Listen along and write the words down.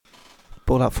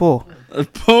Fallout 4.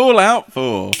 Fallout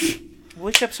 4.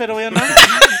 Which episode are we on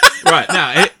now? Right,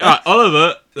 now,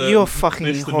 Oliver, You're fucking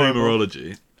Mr. horrible.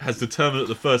 Numerology, has determined that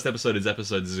the first episode is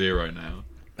episode 0 now.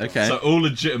 Okay. So all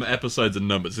legitimate episodes are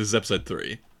numbers. This is episode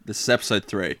 3. This is episode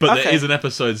 3. But Okay. there is an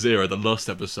episode 0, the lost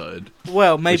episode,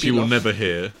 Well, maybe which you will not. never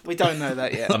hear. We don't know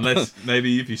that yet. Unless,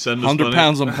 maybe if you send us £100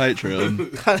 money. on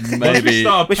Patreon. Maybe.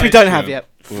 Start a Which we don't have Patreon. yet.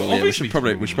 Well, yeah, we Obviously.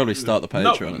 should probably start the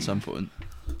Patreon at some point.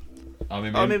 I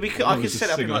mean, we could- I could it's a set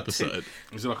up in single like episode.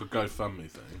 Is it like a GoFundMe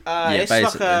thing? It's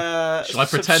basically. like a Shall I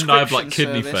pretend I have like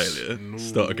subscription kidney service. failure?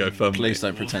 Start a GoFundMe. Please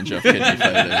don't pretend you have kidney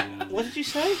failure. What did you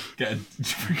say? Get a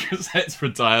cassettes for a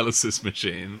dialysis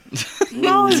machine.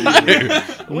 No.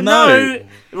 No. No.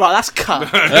 Right, that's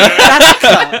cut. That's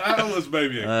cut. That was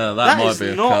maybe a... That That might is be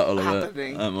a not cut, Oliver.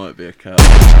 happening. That might be a cut.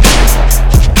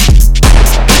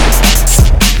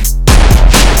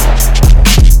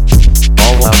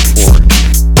 Fallout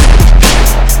 4.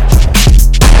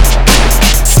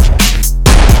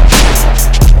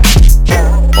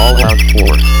 Fallout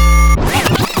 4.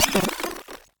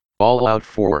 Fallout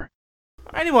 4.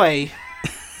 Anyway,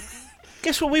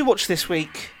 guess what we watched this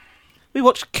week? We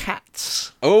watched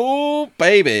Cats. Oh,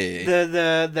 baby.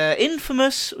 The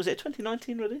infamous, was it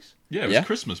 2019 release? Yeah, it was Yeah.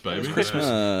 Christmas, baby. It was Christmas.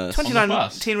 Uh,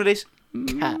 2019 release.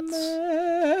 Cats.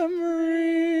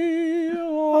 Memory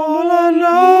All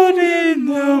alone in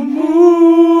the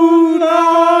moonlight.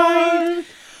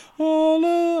 I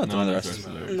don't know the rest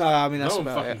of it. No, I mean that's No one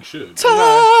about fucking it. should.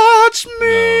 Touch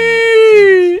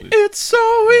me, it's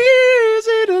so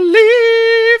easy to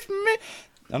leave me.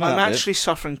 I know I'm that bit. actually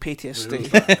suffering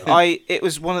PTSD.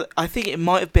 I think it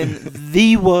might have been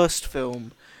the worst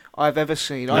film I've ever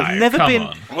seen. I've never come been.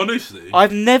 on. Honestly,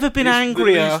 I've never been it's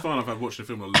angrier. the least fun I've had watching a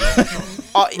film in a long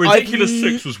time. Ridiculous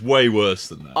 6 was way worse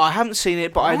than that. I haven't seen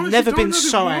it, but I've Honestly, never don't been know if it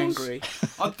so was. angry.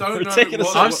 I don't know. Ridiculous.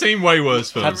 What, I've seen way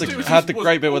worse Had films. the, had the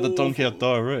great bit where the donkey had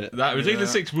diarrhea. That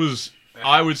Ridiculous 6 was,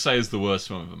 I would say, is the worst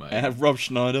film ever made. It had Rob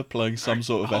Schneider playing some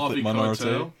sort of Harvey ethnic minority.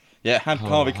 Keitel. Yeah, it had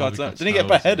Harvey Harvey Keitel. Keitel Didn't he get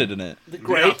was beheaded in it? The Yeah, I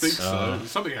great. think so.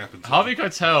 Something happened. To Harvey him.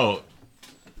 Keitel,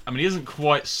 I mean, he hasn't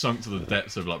quite sunk to the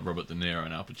depths of like Robert De Niro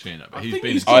and Al Pacino, but I he's think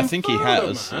been. he's I gone think he further,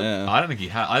 has. man. Yeah. I don't think he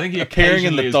has. I think he Appearing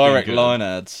in occasionally the has been direct good. line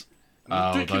ads.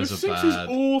 Oh, Ridiculous those 6 are is bad.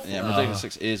 awful. Yeah, Ridiculous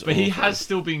 6 is But he awful. has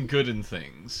still been good in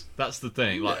things. That's the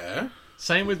thing. Like, Yeah.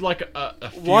 same with like a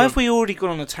few. Why have we already gone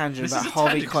on a tangent This about is a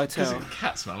Harvey tactic 'cause Keitel? it's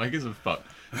Cats, man. Like, gives a fuck.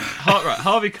 Right,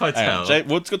 Harvey Hang on, Keitel. Jay,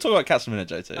 we'll talk about Cats in a minute,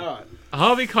 JT. Alright.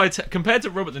 Harvey Keitel, compared to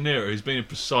Robert De Niro, who's been in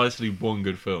precisely one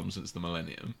good film since the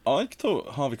millennium. I thought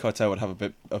Harvey Keitel would have a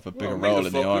bit of a bigger Meet role the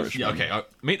in the Fockers. Irish. Yeah, okay.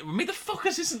 Meet the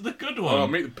Fuckers isn't the good one. Oh,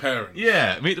 Meet the Parents.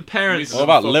 Yeah, Meet the Parents. Meet What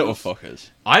about Fuckers. Little Fuckers?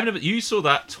 I've never. You saw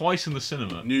that twice in the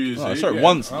cinema. New Year's Oh, I Eve. saw it yeah.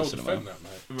 once in the I'll cinema. defend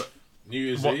that, mate. New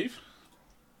Year's What? Eve.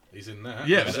 He's in that.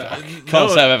 Yeah, Is but that-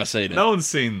 Can't say I've ever seen it. No one's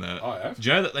seen that. I have. Do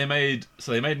you know that they made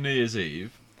New Year's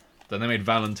Eve, then they made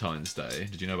Valentine's Day.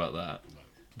 Did you know about that?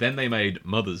 Then they made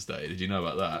Mother's Day. Did you know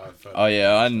about that? Oh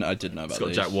yeah, I did know It's about got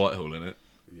these. Jack Whitehall in it.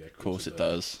 Yeah, Of course it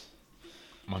does.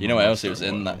 My You know mum what loves else it was Jack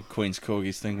in? Whitehall. That Queen's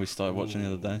Corgis thing we started watching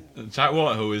the other day. Jack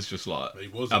Whitehall is just like He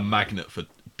was a in- magnet for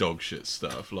dog shit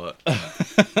stuff. Like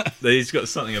he's got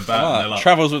something about. him. They're like,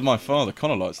 Travels with My Father.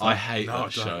 Connor likes that. I hate No, I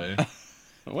that show.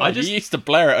 Well, I just- you used to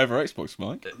blare it over Xbox,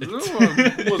 Mike. No,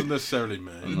 it wasn't necessarily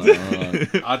me.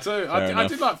 Alright. I do. I enough.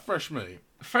 did like Fresh Meat.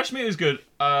 Fresh Meat is good.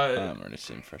 I haven't really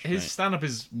seen Fresh His Meat. stand-up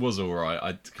was alright.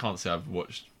 I can't say I've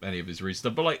watched any of his recent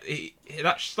stuff, but like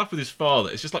that stuff with his father,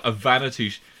 it's just like a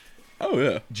vanity. Oh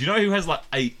yeah. Do you know who has like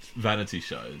 8 vanity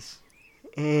shows?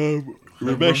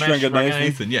 Ramesh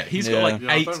Ranganathan. Yeah, he's Yeah. got like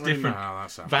Yeah, I 8 don't really different know how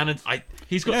that sounds. vanity.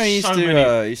 He's got No, he used so to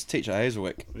many. he used to teach at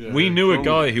Hazelwick. Yeah, We knew a cool.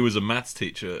 guy who was a maths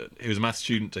teacher. He was a maths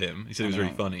student to him. He said he was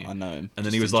really funny. I know him. And then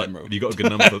just he was in like, general. "You got a good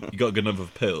number. You got a good number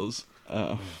of pills."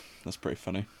 Oh, that's pretty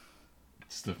funny.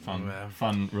 It's the fun Yeah.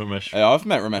 Ramesh. Yeah, I've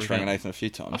met Ramesh Okay. Ranganathan a few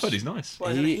times. I thought he's nice.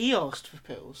 Well, he asked for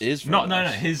pills. He is very No.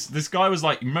 nice. This guy was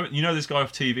like, you know this guy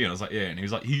off TV, and I was like, yeah. And he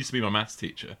was like, he used to be my maths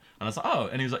teacher, and I was like, oh.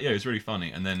 And he was like, yeah, he's really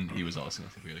funny. And then he was asking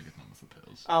us if we had a good number for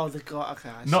pills. Oh, the guy. Okay.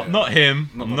 I see. Not him.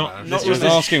 Not Not. my man. This He was was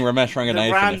this- asking Ramesh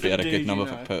Ranganathan if he had a random good dude, number you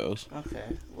for know. pills. Okay.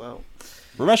 Well.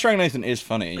 Ramesh Ranganathan is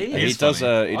funny. He He is does.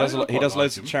 funny. He does. I He quite does like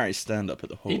loads him. of charity stand up at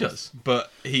the hall. He does,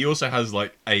 but he also has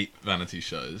like 8 vanity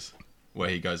shows where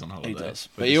he goes on holiday. He does.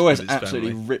 with But he his- always with his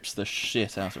absolutely family. rips the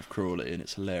shit out of Crawley, and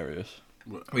it's hilarious.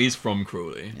 He's from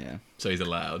Crawley, Yeah. so he's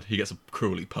allowed. He gets a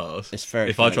Crawley pass. It's very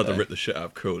If I funny, tried to though. rip the shit out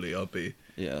of Crawley, I'd be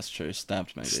Yeah, that's true.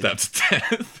 Stabbed maybe. stabbed to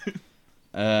death.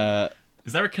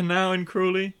 Is there a canal in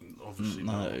Crawley? Obviously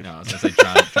No. not. No, I was going to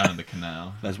say drown in the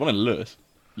canal. There's one in Lewis.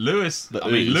 Lewis. The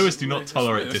I mean, ooze. Lewis do not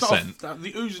tolerate It's not dissent.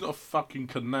 the ooze is not a fucking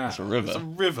canal. It's a river. It's a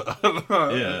river.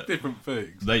 Yeah. Different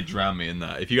things. They drown me in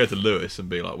that. If you go to Lewis and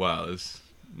be like, "Wow, there's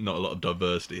not a lot of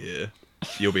diversity here,"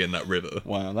 you'll be in that river.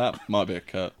 Wow, that might be a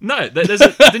cut. No,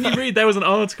 didn't you read? There was an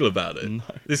article about it. No.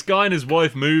 This guy and his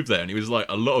wife moved there, and he was like,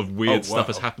 "A lot of weird Oh, stuff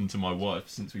has wow. happened to my wife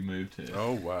since we moved here."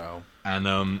 Oh wow. And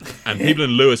people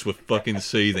in Lewis were fucking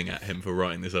seething at him for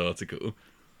writing this article.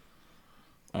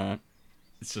 Alright.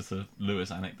 It's just a Lewis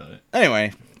anecdote.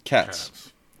 Anyway,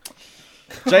 cats.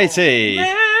 Cats.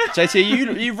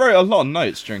 JT, you wrote a lot of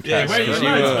notes during Yeah, cats. where are your 'cause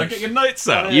notes? Like, get your notes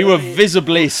out. you were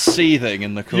visibly seething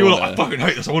in the corner. You were like, "I fucking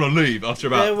hate this. I want to leave." After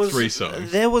about 3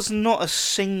 songs. There was not a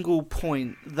single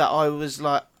point that I was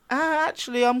like,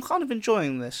 actually, I'm kind of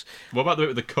enjoying this. What about the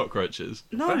bit with the cockroaches?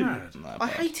 No, Bad. No, I bad.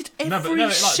 hated No, every but no,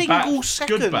 like single bad,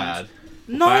 second. Good, bad.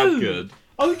 No, Bad, good.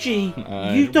 OG,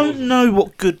 No. you don't know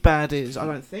what good bad is. I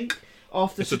don't think.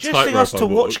 After It's a suggesting tightrope us I to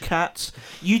walk. watch Cats,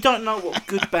 you don't know what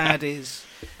good bad is.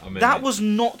 I mean, That was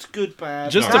not good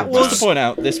bad. Just, that to, was just to point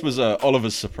out, this was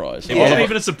Oliver's surprise. It Yeah. wasn't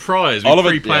even a surprise. We Oliver,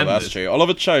 yeah, pre-planned that's this. true.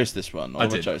 Oliver chose this one. I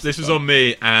Oliver did. chose This was one. on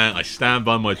me, and I stand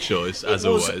by my choice as it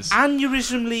was always.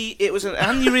 aneurysmally. It was an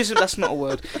aneurysm. That's not a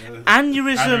word. Aneurysm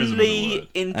Aneurysmly is a word.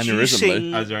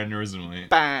 inducing As your aneurysmally.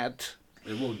 bad.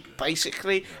 It wasn't good.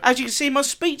 Basically, as you can see, my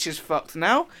speech is fucked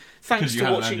now. Thanks 'Cause you to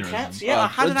had an watching aneurysm. Cats. Yeah, I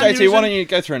had an JT, why aneurysm. don't you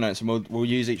go through notes and we'll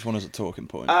use each one as a talking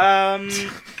point.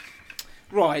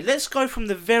 Right, let's go from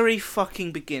the very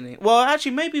fucking beginning. Well,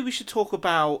 actually, maybe we should talk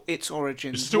about its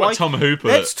origins. Just talk about Tom Hooper.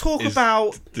 Let's talk is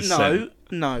about Descent.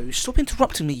 no. Stop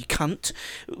interrupting me, you cunt.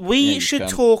 We Yeah, you should cunt.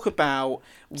 talk about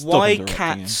Stop why interrupting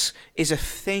Cats is a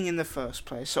thing in the first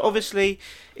place. So obviously,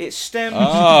 it stems.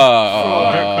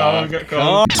 Ah, Get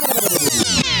calm.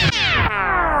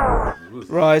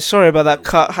 Right, sorry about that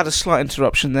cut. Had a slight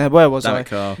interruption there. Where was Damn I? it,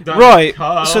 Carl. Right,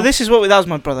 Carl. so this is what that was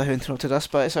my brother who interrupted us,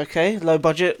 but it's okay. Low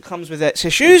budget comes with its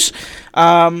issues.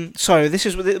 So this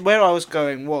is where I was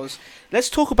going was let's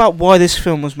talk about why this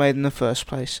film was made in the first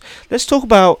place. Let's talk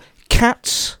about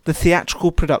Cats, the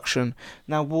theatrical production.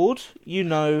 Now, Ward,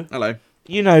 Hello.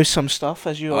 you know some stuff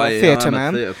as you are a theatre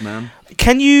man. theatre man.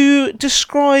 Can you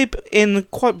describe in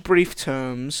quite brief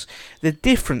terms the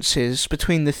differences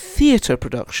between the theatre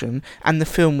production and the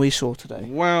film we saw today?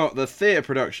 Well, the theatre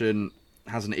production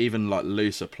has an even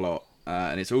looser plot,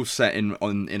 and it's all set in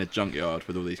a junkyard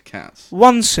with all these cats.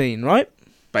 One scene, right?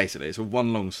 Basically, it's all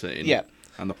one long scene. Yeah.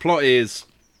 And the plot is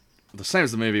the same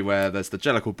as the movie, where there's the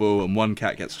Jellicle Ball and one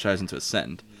cat gets chosen to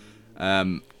ascend,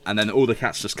 and then all the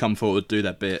cats just come forward, do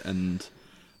their bit, and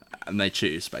they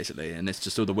choose basically, and it's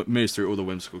just moves through all the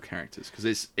whimsical characters because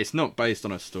it's not based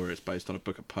on a story; it's based on a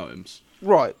book of poems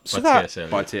Right. So that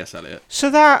by T.S. Eliot. So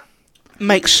that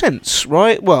makes sense,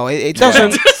 right? Well, it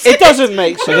doesn't. It doesn't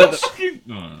make sense.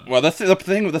 Well, the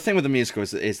thing with the musical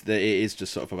is that it is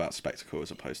just sort of about spectacle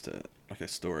as opposed to like a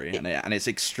story, and it's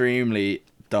extremely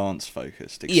dance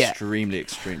focused. Yeah. Extremely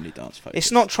dance focused.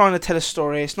 It's not trying to tell a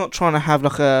story. It's not trying to have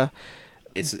like a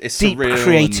It's deep surreal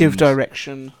creative and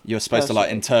direction. You're supposed to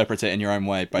personally. interpret it in your own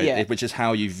way, but Yeah. which is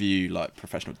how you view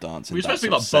professional dance. in We're that supposed to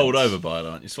be sort of bowled sense. over by it,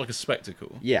 aren't you? It's like a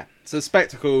spectacle. Yeah, it's a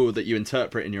spectacle that you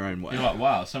interpret in your own way. You're like,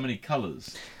 wow, so many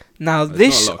colours. Now, There's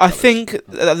this not a lot of I colours. think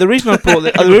the reason I brought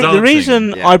the Dancing,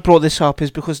 reason yeah. I brought this up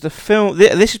is because the film.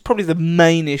 This is probably the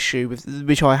main issue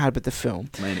which I had with the film,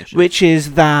 Main issue. which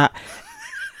is that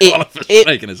Oliver's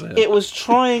shaking his head. it was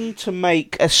trying to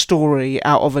make a story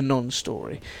out of a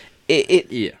non-story.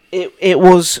 Yeah. It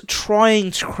was trying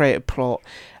to create a plot,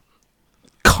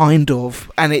 kind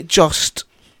of, and it just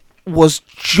was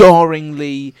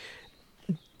jarringly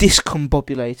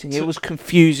discombobulating. It was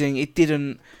confusing. It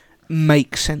didn't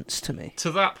make sense to me.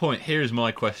 To that point, here is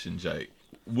my question, Jake.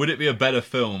 Would it be a better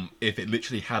film if it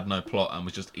literally had no plot and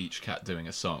was just each cat doing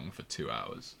a song for 2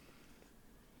 hours?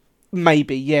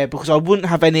 Maybe, yeah, because I wouldn't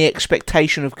have any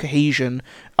expectation of cohesion.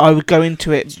 I would go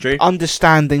into it true.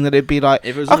 understanding that it'd be like,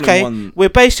 If it was all in okay, one- we're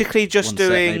basically just one set,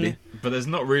 doing maybe. But there's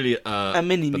not really a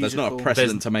mini But there's musical. not a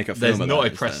precedent to make a film. There's of not that,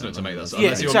 a is precedent there? to make that. Yeah,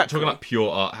 Unless you're exactly. talking like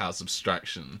pure art house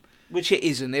abstraction. Which it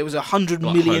isn't. It was $100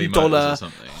 Like million Holy Motors or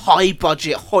something. high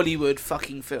budget Hollywood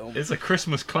fucking film. It's a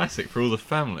Christmas classic for all the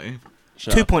family.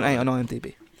 Shut up. 2.8 on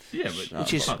IMDb. Yeah, but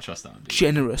Which you is can't trust that.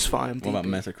 Generous for IMDb. What about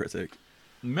Metacritic?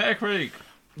 Metacritic,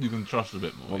 you can trust a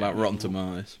bit more. What about Rotten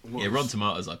Tomatoes? Yeah, Rotten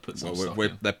Tomatoes, I put some Well, stuff we're,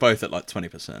 in. they're both at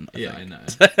 20%. Yeah, I think.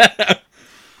 know.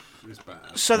 It's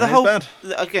bad. So the That is whole bad.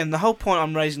 again, the whole point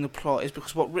I'm raising the plot is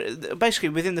because basically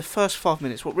within the first 5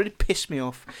 minutes, what really pissed me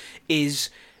off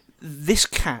is this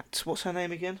cat. What's her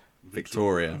name again?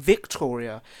 Victoria.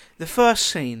 Victoria. The first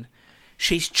scene,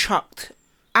 she's chucked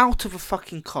out of a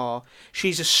fucking car.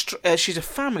 She's a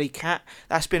family cat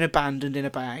that's been abandoned in a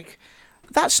bag.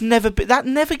 That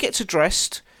never gets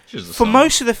addressed She's a for song.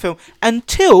 most of the film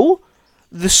until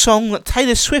the song that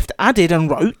Taylor Swift added and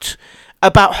wrote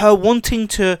about her wanting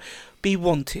to be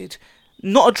wanted.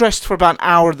 Not addressed for about an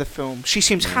hour of the film. She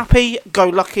seems happy, go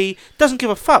lucky, doesn't give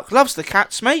a fuck, loves the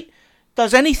cats, mate.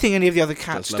 Does anything any of the other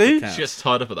cats Does love the do. cat. She gets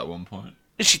tied up at that one point.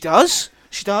 She does,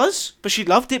 but she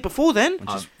loved it before then. And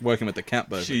she's working with the cat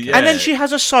bird. She- And then Yeah. she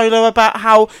has a solo about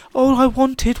how all I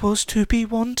wanted was to be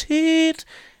wanted.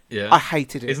 Yeah. I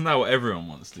hated it. Isn't that what everyone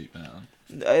wants deep down?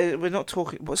 We're not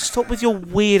talking. Stop with your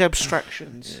weird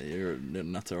abstractions. Yeah, you're a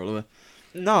little nutter, Oliver.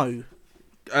 No.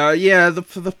 Yeah,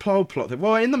 the whole plot thing.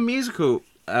 Well, in the musical,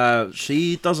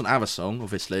 she doesn't have a song,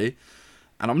 obviously,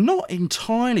 and I'm not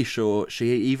entirely sure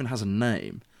she even has a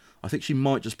name. I think she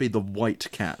might just be the white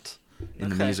cat in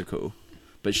the Okay. musical,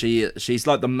 but she's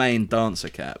like the main dancer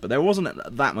cat. But there wasn't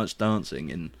that much dancing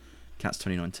in Cats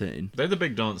 2019. They had the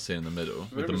big dance scene in the middle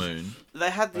with the moon. They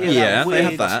had Yeah, that they had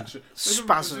weird that.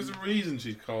 spasm. There's a reason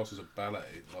she's cast as a ballet.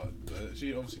 Like,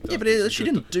 she obviously does Yeah, but this she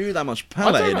good- didn't do that much I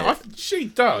ballet don't in know. it. She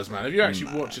does, man. If you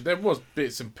actually watch it, there was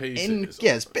bits and pieces.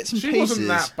 Yes, bits and she pieces. wasn't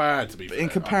that bad, to be But fair. in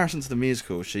comparison to the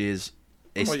musical, she is.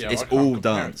 It's, Well, yeah, it's I can't all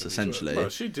compare it dance to these, essentially. Well,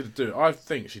 she did do. I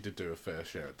think she did do a fair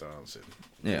share of dancing.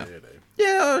 Yeah. Really.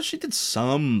 Yeah, she did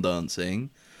some dancing,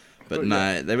 but But no,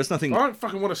 yeah. there was nothing. I don't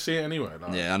fucking want to see it anyway.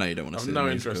 Like, Yeah, I know you don't want to I've see no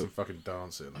the interest musical. in fucking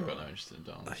dancing. I've got no interest in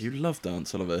dance. You love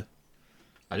dance, Oliver.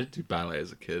 I did do ballet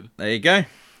as a kid. There you go.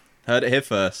 Heard it here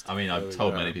first. I mean, I've we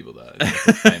told go. many people that. It's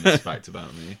a famous fact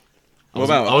about me. What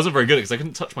about- I wasn't very good because I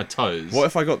couldn't touch my toes. What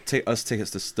if I got us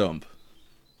tickets to Stomp?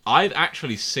 I'd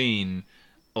actually seen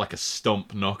like a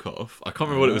Stomp knockoff. I can't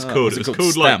remember what it was called. Was It was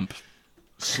called like Stamp?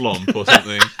 Slomp or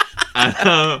something.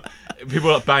 And people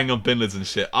were like banging on bin lids and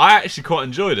shit. I actually quite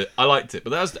enjoyed it. I liked it,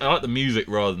 but I like the music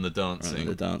rather than the dancing. Rather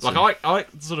than the dancing. Like I like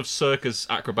sort of circus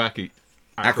acrobacy.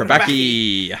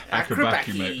 Acrobacy.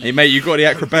 Acrobacy, mate. Hey mate, you got the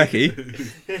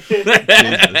acrobacy?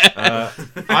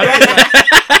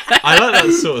 I like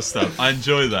that sort of stuff. I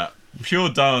enjoy that. Pure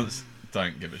dance,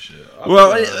 don't give a shit.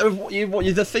 Well,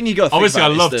 the thing you got. To Obviously, I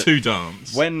think love about is to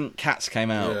dance. that when Cats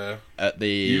came out Yeah. at the.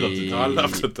 You love to dance. I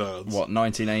love to dance. What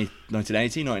 1980,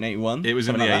 1981? It was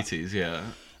in Something the like that? 80s,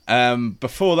 yeah.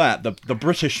 Before that, the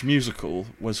British musical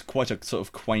was quite a sort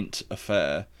of quaint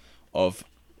affair of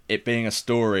it being a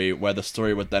story where the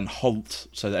story would then halt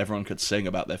so that everyone could sing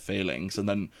about their feelings and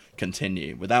then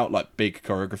continue without like big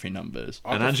choreography numbers. I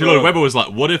And prefer Angela that. Weber was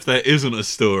like, "What if there isn't a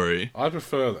story?" I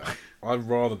prefer that. I'd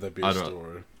rather there be a I'd ra-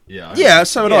 story. Yeah, Yeah,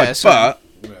 so would Yeah, I. so-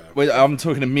 But Yeah. I'm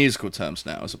talking in musical terms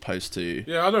now, as opposed to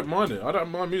Yeah, I don't mind it. I don't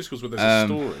mind musicals where there's a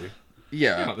story.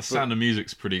 yeah. Like, the Sound of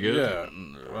Music's pretty good. Yeah.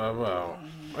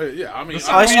 Yeah, I mean,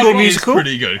 High School Musical? Is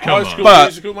pretty good. High Come School on. But-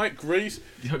 Musical, mate. Grease.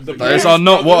 The Those Blues are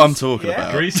not what I'm Brothers. talking Yeah.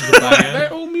 about. Grease is a banger.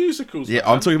 They're all musicals. Yeah,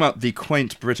 man. I'm talking about the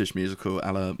quaint British musical,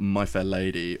 a la My Fair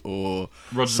Lady, or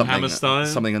Rodgers and Hammerstein.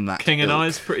 something in that. King and ilk.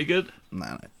 I's pretty good.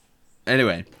 No.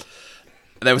 Anyway,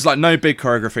 there was like no big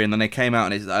choreography, and then they came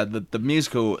out, and it's, the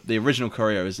musical, the original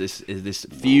choreo is this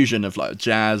fusion of like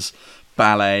jazz,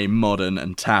 ballet, modern,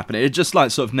 and tap, and it had just like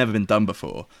sort of never been done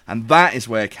before, and that is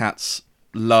where Cat's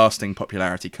lasting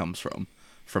popularity comes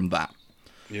from that.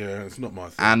 Yeah, it's not my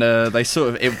thing. And they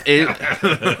sort of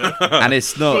and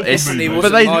it's not. It's, Definitely but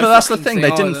wasn't they, my but that's the fucking thing. thing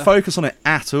They didn't either. focus on it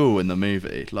at all in the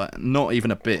movie. Like not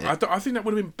even a bit. I think that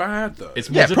would have been bad though. It's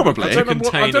Yeah, more difficult probably. to I don't know,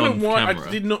 contain I don't on know why camera.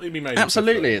 I did not need to be made.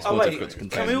 Absolutely, it's Oh, more wait, difficult to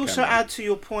contain. can we on also camera. add to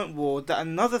your point, Ward, that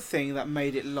another thing that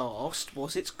made it last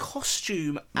was its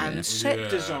costume and set Yeah.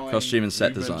 design. Costume and set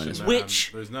You design mentioned as that, well. Which-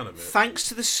 and there's none of it. Thanks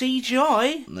to the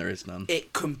CGI, There is none.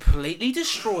 it completely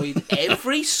destroyed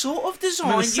every sort of I design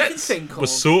mean, the you can sets think of. were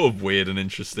sort of weird and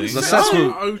interesting. The sets were-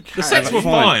 okay. The sets were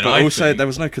Fine, fine, but I also think. there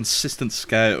was no consistent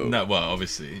scale. No, well,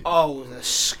 obviously. Oh, the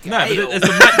scale. No, but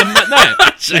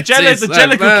there's the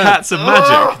Jellicle man. cats are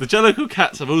magic. The Jellicle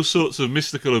cats have all sorts of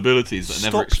mystical abilities that are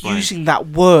never Stop explained. using that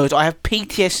word. I have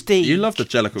PTSD. You love the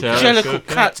Jellicle Jell- Cat. Jellicle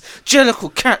cats,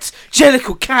 Jellicle cats,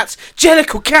 Jellicle cats,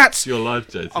 Jellicle cats. It's your life,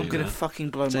 JT. I'm gonna man. fucking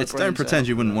blow my Don't brains pretend out.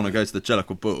 you wouldn't want to go to the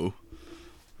Jellicle Ball.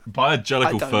 Buy a I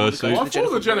Jellicle don't wanna fursuit. go I to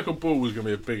thought the Jellicle Jellicle Ball was going to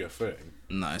be a bigger thing.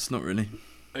 No, it's not really.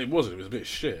 It wasn't. It was a bit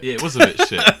shit. Yeah, it was a bit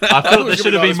shit. I thought there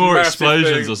should have been more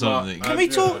explosions or something. Can we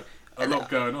talk- A lot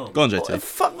going on. Go on, Oh, JT.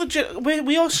 fuck the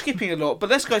we are skipping a lot, but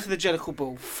let's go to the Jellicle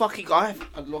Ball. Fucking, I have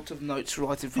a lot of notes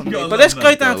right in front of You got me, a but lot let's of go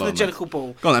notes, down got to a the lot of Jellicle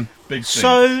Ball. Go on then. Big thing.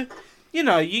 So, You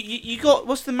know, you got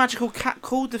what's the magical cat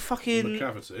called? The fucking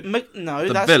McCavity. no,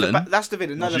 The that's villain? that's the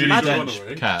villain. No, the Judy magic.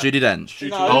 Dench cat. Judi Dench.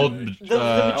 No, Old, the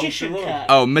magician Old cat.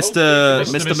 Oh, Mr.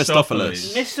 Mr.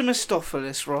 Mistopheles. Mr.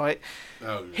 Mistopheles, right?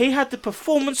 Oh, yeah. He had the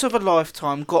performance of a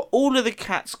lifetime. Got all of the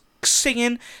cats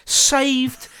singing,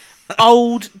 saved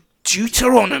old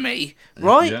Deuteronomy,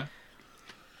 right? Yeah.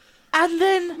 And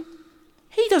then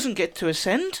he doesn't get to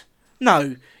ascend.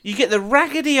 No, you get the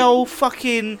raggedy old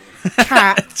fucking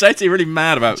cat, JT really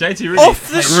mad about JT really Off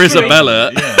the hates street.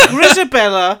 Grisabella. Yeah.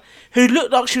 Grisabella, who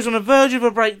looked like she was on the verge of a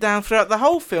breakdown throughout the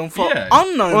whole film for Yeah.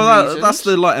 unknown Well, reasons. that's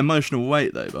the like emotional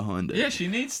weight though behind it. Yeah, she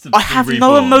needs to. I be have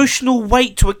no reborn. emotional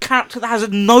weight to a character that has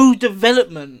no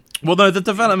development. Well, no, the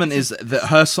development is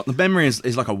that the memory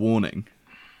is like a warning.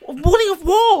 Warning of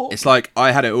what? It's like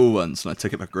I had it all once and I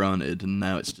took it for granted, and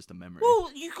now it's just a memory. Well,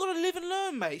 you gotta live and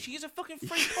learn, mate. She gets a fucking free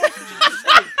pass. She just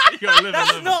said. You gotta live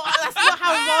That's and not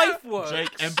how life works.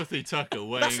 Jake Empathy Tucker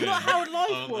weighing That's not in how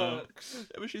life on, works. Yeah,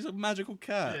 but she's a magical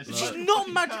cat. Yeah, She's like- not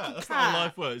a magical That's cat. not how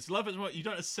life works. Life is what you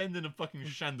don't ascend in a fucking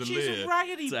She's chandelier. a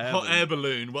raggedy, To Hot heaven. air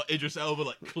balloon while Idris Elba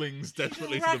like clings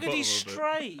desperately to the bottom raggedy of it.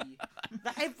 stray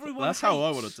that everyone. That's how I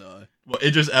hates. want to die. Well,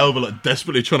 Idris Elba like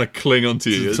desperately trying to cling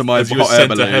onto you To my as you hot air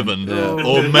ascend to balloon. heaven, Yeah.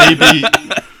 or maybe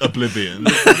oblivion.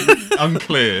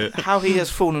 Unclear. How he has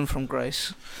fallen from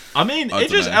grace. I mean, I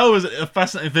Idris dunno. Elba's a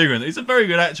fascinating figure, and he's a very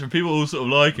good actor, and people all sort of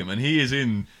like him, and he is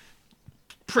in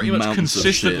pretty much Mountains of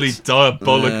consistently shit.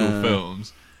 diabolical Yeah.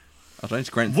 films. I don't know, it's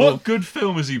great. What good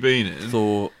film has he been in?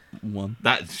 Thor 1.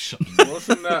 That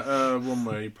Wasn't that one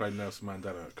where he played Nelson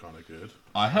Mandela kind of good?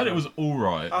 I heard it was all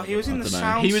right. Oh, he was in I the dunno.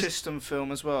 sound He was- system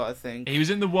film as well, I think. He was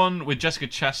in the one with Jessica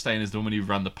Chastain as the woman who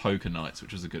ran the Poker Nights,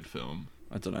 which was a good film.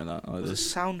 I don't know that either. Was it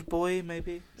Sound Boy,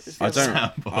 maybe? Is the I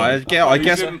other- don't. I He's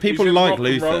guess in- people he's in like Rock and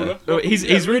Luther. Roller. Oh, he's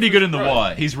Yeah, really good in The Luther's great.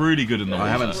 Wire. He's really good in The I Wire.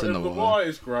 haven't seen The The Wire. Wire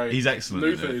is great. He's excellent in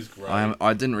Luther it. is great.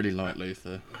 I didn't really like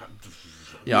Luther.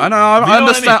 Yeah, I know. You I know what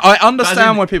understand. I mean? I understand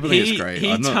As in, why people think he- it's great.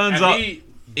 He I'm not- turns And up he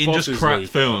in just bosses crap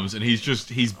Luther. films, and he's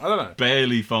I don't know.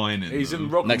 barely fine in He's them. in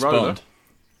Rock Next and Roller. Bond.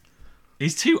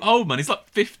 He's too old, man. He's like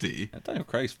 50. Daniel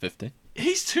Craig's 50.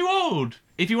 He's too old.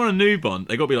 If you want a new Bond,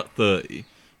 they got to be like 30.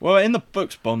 Well, in the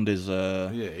books, Bond is Yeah,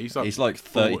 he's like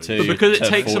 32. But because it to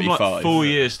takes them like 45. 4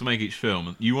 years to make each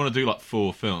film, you want to do like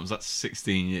 4 films. That's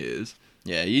 16 years.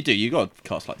 Yeah, you do. You got to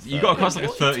cast like. 30. You got to cast like a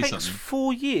What? 30 It takes something.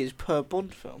 4 years per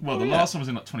Bond film. Well, the yeah. last one was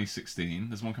in like 2016.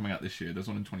 There's one coming out this year. There's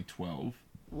one in 2012.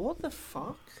 What the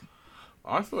fuck?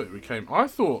 I thought it became. I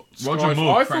thought Roger Skyfall,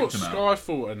 Moore I thought cranked him out.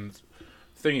 Skyfall and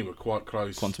Thingy were quite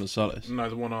close. Quantum of Solace. No,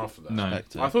 the one after that. No.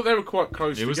 Spectre. I thought they were quite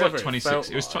close. It was together. like 26. felt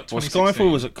It was like. Well, 2016.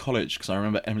 Skyfall was at college because I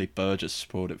remember Emily Burgess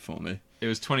spoiled it for me. It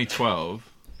was 2012.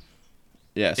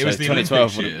 Yeah, so was the 2012.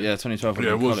 Olympics would- year. yeah, 2012. Yeah,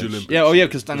 it would was be the college. Olympics. Yeah, oh yeah,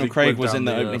 because Because Daniel he Craig went was down in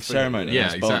the the, opening thing. ceremony. Yeah,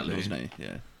 as Bond, exactly. wasn't he?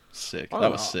 Yeah, sick. I That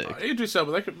don't was know, sick. Idris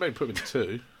Elba, they could maybe put him in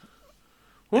 2.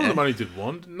 One of them only did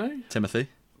 1, didn't they? Timothy.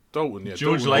 Dalton, yeah.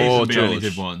 George Dalton. Lazenby only George.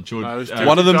 did one. George, No, it was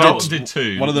One of them Dalton did- did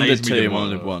 2. One of them did Lazenby 2. One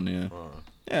did 1. Yeah.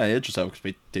 Yeah, Idris Elba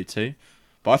could do 2.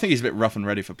 But I think he's a bit rough and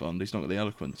ready for Bond. He's not got the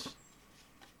eloquence.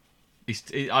 I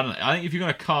don't know. I think if you're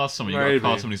going to cast someone, you've got Maybe. to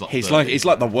cast someone who's like He's 30.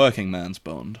 like the working man's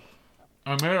Bond. I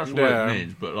mean, maybe that's what Yeah. it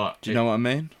means, but like, Do you know what I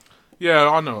mean? Yeah,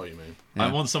 I know what you mean. I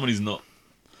Yeah. want someone who's not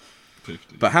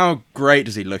 50. But how great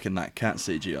does he look in that cat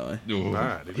CGI? Ooh.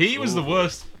 Bad. He was the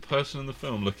worst person in the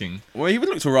film looking. Well, he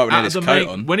looked alright when he had his At the coat main-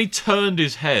 on. when he turned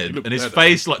his He head looked and his better.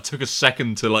 face like took a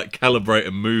second to like calibrate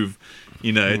and move,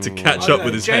 to catch up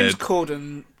with his James head.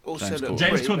 Corden also James looked Corden.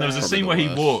 James pretty Corden, there was a bad. scene where Probably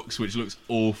he the worst. walks, which looks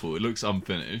awful. It looks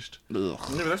unfinished. Ugh. Yeah,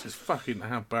 but that's just fucking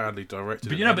how badly directed.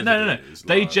 But and no. edited it is,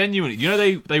 They like-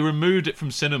 genuinely, they removed it from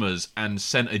cinemas and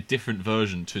sent a different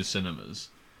version to cinemas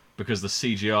because the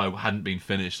CGI hadn't been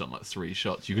finished on like 3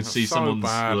 shots. You could That's see so someone's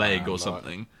bad, leg man, or like-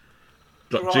 something.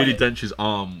 Like Right. Judi Dench's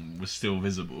arm was still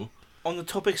visible. On the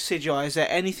topic of CGI, is there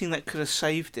anything that could have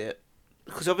saved it?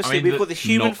 Because obviously I mean, we've the- got the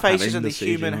human not faces having and the the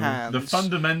human CGI. hands. The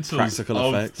fundamentals Practical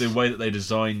of effects. the way that they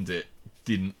designed it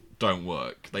don't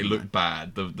work. They look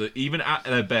bad. The even at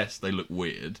their best, they look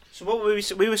weird. So what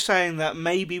we were saying that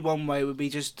maybe one way would be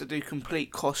just to do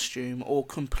complete costume or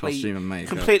Costume and makeup.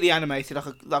 completely animated,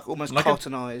 like almost Like a-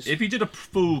 cartoonized. If you did a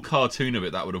full cartoon of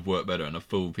it, that would have worked better, and a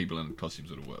full people in costumes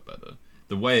would have worked better.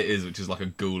 The way it is, which is like a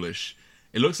ghoulish,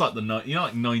 it looks like like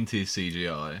 90s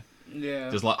CGI, Yeah.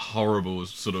 just like horrible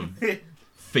sort of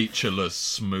featureless,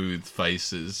 smooth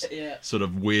faces, Yeah. sort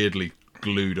of weirdly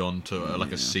glued onto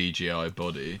like a CGI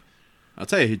body. I'll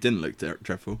tell you who didn't look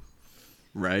dreadful.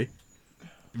 Ray.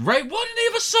 Ray, why didn't he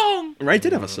have a song? Ray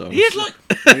did have a song. He had like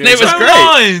And it was two great.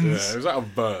 lines. Yeah, it was out of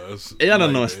verse. He had a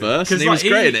nice verse, and he like, was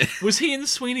great in it. Was he in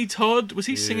Sweeney Todd? Was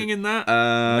he singing in that?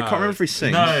 I can't remember if he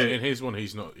sings. No. In his one,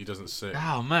 he's not. He doesn't sing.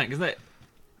 Oh man, because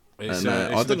It's, no,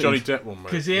 I it's the don't Johnny think- Depp one,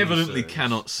 mate. he evidently sings.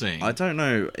 cannot sing. I don't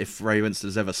know if Ray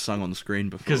Winston's ever sung on screen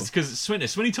before. Because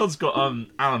Sweeney Todd's got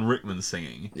Alan Rickman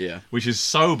singing, Yeah. which is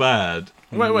so bad.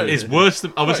 Wait. It's worse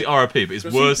than obviously Wait. R.I.P. But it's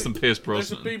There's worse a- than Pierce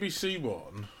There's a Brosnan. BBC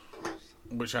one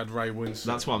which had Ray Winston.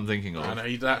 That's what I'm thinking of.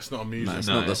 And that's not a No, musical. it's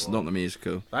No. not. That's not the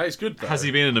musical. That is good though. Has he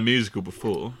been in a musical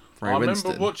before? Ray I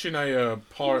Winston. remember watching a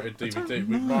pirated DVD.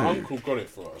 My uncle got it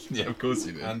for us. Yeah, of course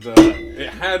he did. And it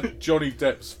had Johnny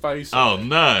Depp's face on Oh it.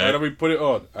 no! And then we put it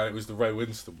on, and it was the Ray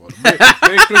Winston one. Me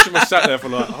and Christian sat there for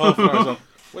like half an hour. I was like,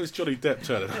 where's Johnny Depp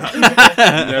turning up?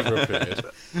 Never appeared.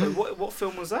 What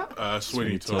film was that?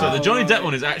 Sweeney So Todd. the Johnny Depp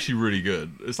one is actually really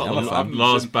good. It's like Yeah, the I haven't last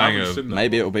I haven't banger. seen that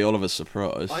Maybe one. it'll be Oliver's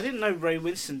surprise. I didn't know Ray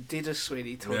Winston did a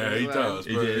Sweeney Todd. Yeah, as he well. does,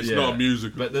 He but did, it's yeah. not a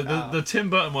musical. But the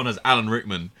Tim Burton one has Alan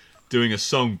Rickman doing a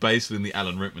song based in the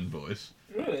Alan Rickman voice.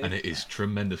 Really? And it is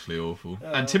tremendously awful.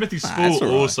 And Timothy it's Spall alright.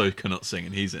 also cannot sing,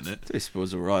 and he's in it. This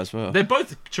was alright as well. They're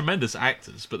both tremendous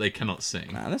actors, but they cannot sing.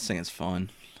 Nah, this singing's fine.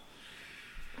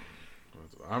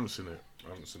 I haven't seen it. I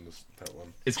haven't seen that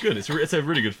one. It's good. It's a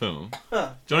really good film.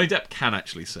 Huh. Johnny Depp can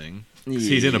actually sing. 'Cause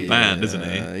he's in a band, isn't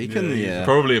he? He can. Yeah, Yeah,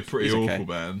 Probably a pretty He's awful okay.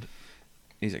 band.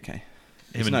 he's okay.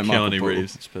 Him He's and no Michael Keanu Ball,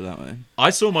 Reeves. let's put it that way. I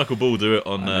saw Michael Ball do it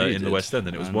on I know you in the did. West End,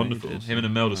 and it was I know you wonderful. did. Him and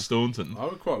Imelda Staunton. I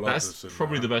would quite like to That's see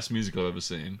probably that. the best musical I've ever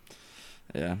seen.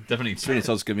 Yeah, Definitely. Sweeney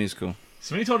Todd's a good musical.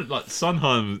 Sweeney Todd, like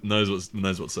Sondheim knows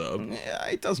what's up. Yeah,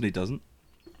 he does and he doesn't.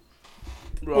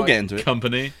 Right. We'll get into it.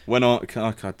 Company. When I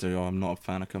do, I'm not a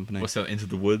fan of Company, What's that? Into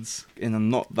the Woods. and I'm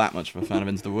not that much of a fan of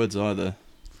Into the Woods either.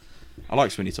 I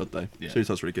like Sweeney Todd though. Yeah. Sweeney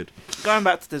Todd's really good. Going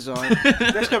back to design.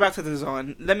 Let's go back to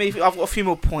design. I've got a few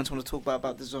more points I want to talk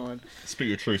about design. Speak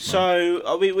your truth, man.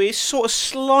 So we sort of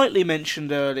slightly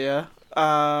mentioned earlier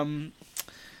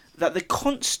that the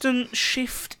constant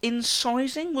shift in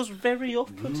sizing was very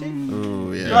off-putting.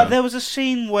 Oh yeah. Like there was a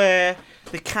scene where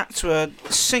the cats were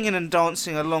singing and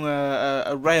dancing along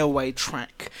a railway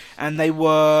track, and they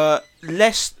were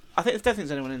less. I don't think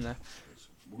there's anyone in there.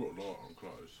 We've got a lot on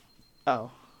clothes.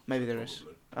 Oh, maybe there is.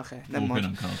 Okay, never Walking mind.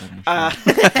 on cars, I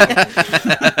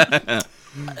can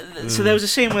So there was a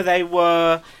scene where they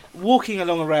were walking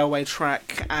along a railway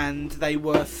track and they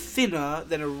were thinner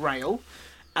than a rail.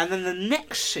 And then the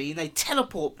next scene, they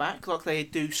teleport back like they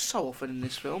do so often in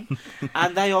this film,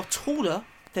 and they are taller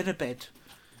than a bed.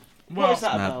 What is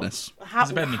that madness. about? How?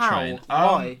 It's a bed in the how? train.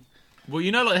 Why? Well,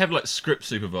 you know, like they have like script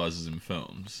supervisors in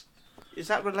films. Is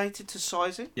that related to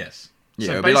sizing? Yes. Yeah,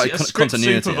 so it'd be like basically, a con- script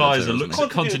continuity supervisor editor, looks isn't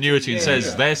at continuity and Yeah, says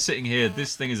yeah. they're sitting here.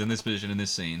 This thing is in this position in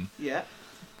this scene. Yeah.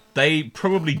 They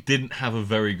probably didn't have a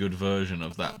very good version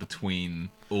of that between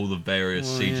all the various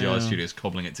CGI studios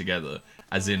cobbling it together.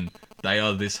 As in, they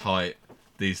are this height,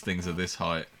 these things are this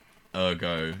height,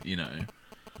 ergo, you know.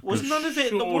 Was none of it?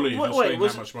 Surely, you're wait, saying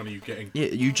was how much money you're getting. Yeah,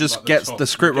 you just Like the get top- the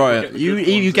script you writer. get the You good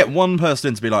you ones get in. one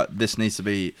person to be like, this needs to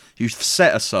be. You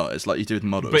set a size like you do with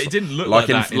models. But it didn't look like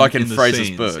in that like in the Fraser's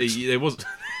scenes. books. There was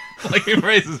like in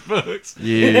Fraser's books.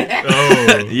 Yeah,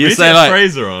 Oh, You we need to say get like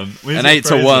Fraser on. We need an to get 8 to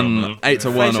Fraser 1, on, man. 8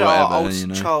 to 1 Fraser, or our whatever. old You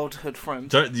know. childhood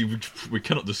friend. We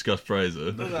cannot discuss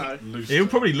Fraser. No. He'll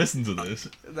probably listen to this.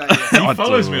 No, He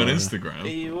follows me on do. Instagram.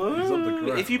 He on the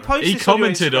gram, if you man. post He this on your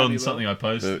commented Instagram, he on will. something I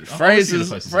posted. But I'm obviously gonna Fraser's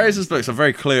post this Fraser's on books are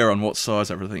very clear on what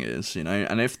size everything is, you know.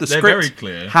 And if the They're script very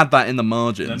clear. had that in the They're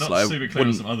margins, not like super clear on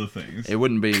wouldn't, some other things. it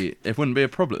wouldn't be a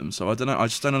problem. So I don't know. I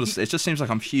just don't understand. It just seems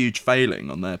like I'm huge failing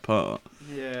on their part.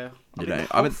 Yeah. I You mean, know,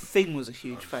 the I whole mean- thing was a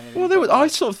huge failure. Well, I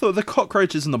sort of thought the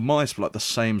cockroaches and the mice were like the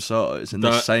same size in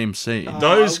the That- same scene.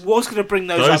 Those- I was going to bring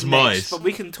those those up mice next, but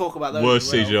we can talk about those.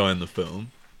 Worst as well. CGI in the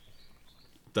film.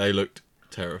 They looked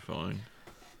terrifying.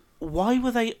 Why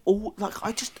were they all like?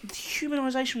 The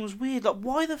humanization was weird. Like,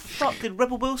 why the fuck did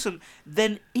Rebel Wilson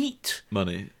then eat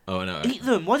Money. Oh no.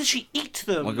 them? Why did she eat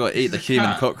them? I got to eat the She's a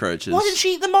human cat. cockroaches. Why didn't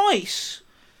she eat the mice?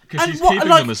 Because And she's what- keeping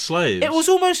like, them as slaves. It was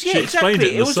almost She explained exactly. it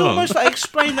in It the was song. almost like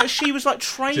explained that she was like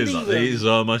training She's like, them, these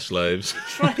are my slaves.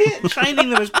 training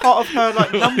them as part of her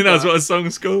like number. You know that's what a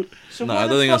song's called. So No, why I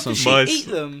the don't think fuck that did song's- she Mice.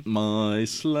 eat them? My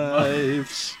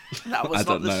slaves. That was I not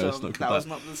don't the know, it's song. not That called was that.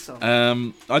 not the song.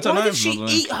 I don't Why know. did she I don't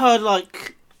know. eat her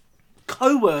like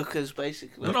co-workers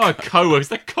basically? They're not her co-workers,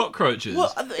 they're cockroaches.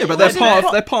 Well, Yeah, but they're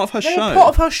part of her They're show. part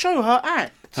of her show, her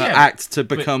act. Her Yeah, act to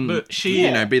become, but she,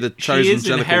 Yeah. be the chosen she is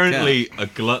Jellicle inherently cat. a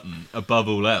glutton above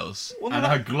all else, Well, and no,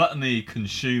 her that- gluttony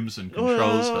consumes and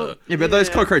controls her. Yeah, but those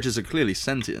Yeah. cockroaches are clearly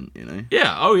sentient, you know.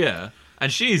 Yeah, oh yeah.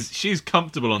 And she's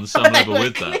comfortable on some level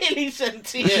with that. Clearly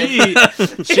sentient.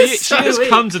 She so has weird.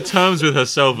 come to terms with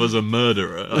herself as a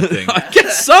murderer, I think, I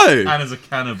guess so. and as a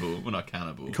cannibal. Well, not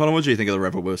cannibal. Connor, what do you think of the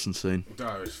Rebel Wilson scene? No,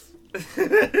 it's-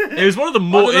 It was one of the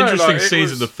more I don't know, interesting like, it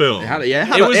scenes was- of the film. It had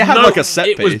like a set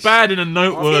It was piece. bad in a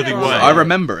noteworthy I way. I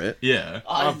remember it. Yeah.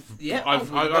 I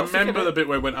remember the bit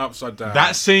where it went upside down.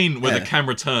 That scene where Yeah. the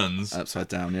camera turns Upside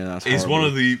down, yeah. That's is horrible. one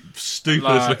of the stupidest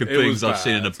Like, looking it was things I've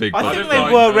seen in a bad. big I budget think didn't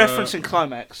they film. were like, referencing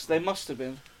Climax. They must have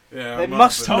been. Yeah, They I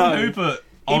must know. know. Tom Hooper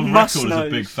He on must record is a know.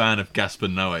 big fan of Gaspar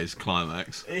Noé's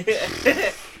Climax.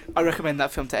 I recommend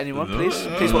that film to anyone.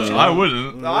 Please watch it. I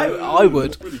wouldn't. I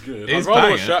would. It's really good. It's I'd rather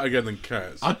banging. watch that again than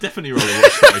Cats. I'd definitely rather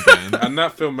watch that again. And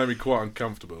that film made me quite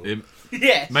uncomfortable. It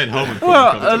Yes. made Holman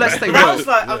Well, let's think That about was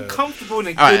like uncomfortable in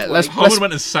a good Alright, way. let's- Holman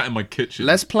went and sat in my kitchen.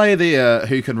 Let's play the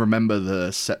who can remember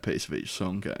the set piece of each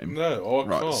song game. No, I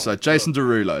Right, can't. so Jason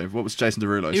Derulo. What was Jason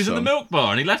Derulo's He was song? in the milk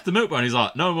bar and he left the milk bar and he's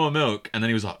like, no more milk. And then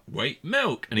he was like, wait,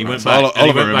 milk. And he went so back. Oliver and he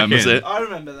went back remembers in. it. I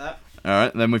remember that. All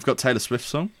right, then we've got Taylor Swift's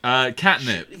song.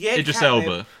 Catnip. Yeah, Idris Catnip.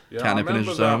 Elba. Yeah, I Catnip and remember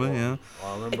Idris that Elba, one. yeah.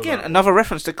 I remember Again, that another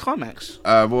reference to Climax. What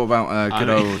about good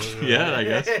I mean, old Yeah, I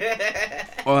guess.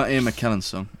 Ian McKellen's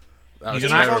song? That He's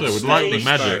was an actor terrible. with lightning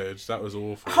magic. Stage, that was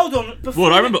awful. Hold on. Before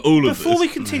Well, I remember all of Before this. we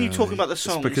continue talking about the It's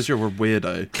songs, because you're a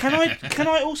weirdo. can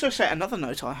I also say another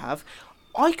note I have?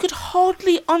 I could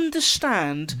hardly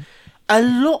understand a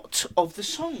lot of the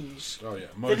songs. Oh yeah,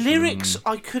 The most of lyrics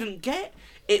I couldn't get.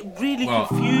 It really Well,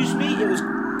 confused me. It was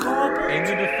garbled. In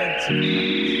the defense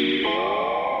of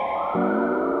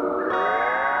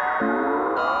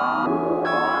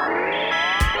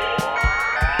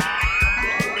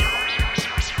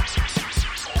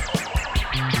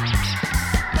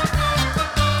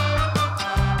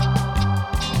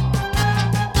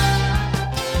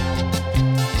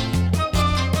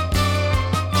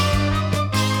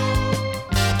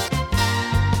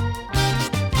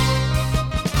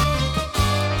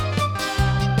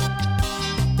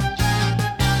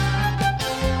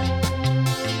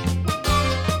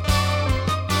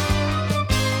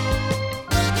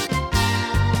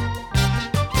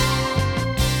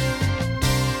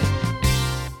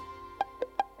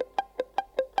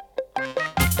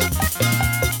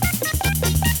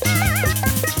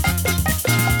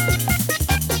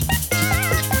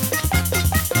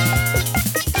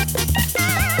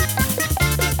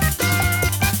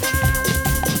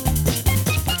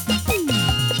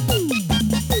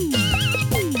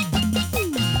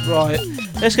Right.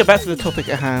 Let's get back to the topic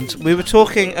at hand. We were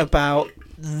talking about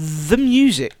the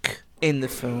music in the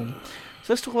film.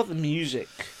 So let's talk about the music.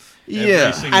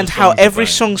 Yeah. single And how song's a every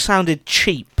bang. song sounded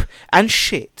cheap and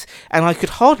shit. And I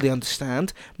could hardly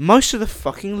understand most of the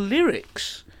fucking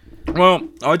lyrics. Well,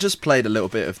 I just played a little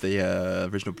bit of the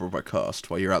original Broadway cast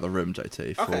while you're out the room,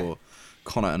 JT, for Okay.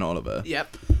 Connor and Oliver.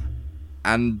 Yep.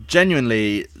 And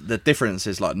genuinely, the difference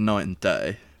is like night and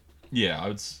day. Yeah,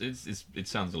 it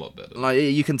sounds a lot better. Like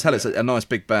you can tell it's a nice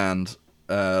big band,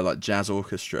 like jazz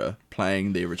orchestra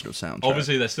playing the original soundtrack.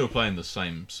 Obviously, they're still playing the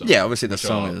same song. Yeah, obviously the which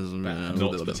song are is bad, a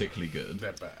not little bit- particularly good.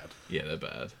 They're bad. Yeah, they're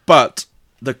bad. But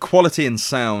the quality in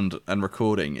sound and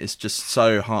recording is just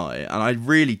so high, and I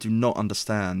really do not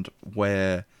understand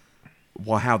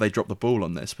how they dropped the ball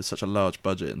on this with such a large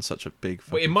budget and such a big.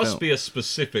 Well, it fucking must film. be a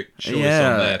specific choice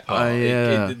Yeah, on their part.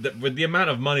 yeah. With the amount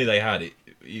of money they had, it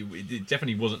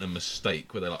definitely wasn't a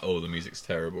mistake where they're like, oh, the music's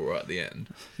terrible right at the end.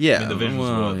 Yeah, I mean, the visuals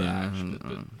well, were that, yeah, actually,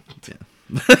 yeah.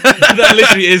 that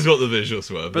literally is what the visuals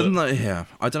were. But But no, yeah,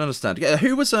 I don't understand. Yeah,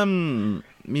 who was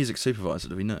music supervisor?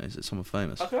 Do we know? Is it someone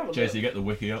famous? Jason, you get the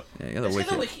wiki up. Yeah, Let's get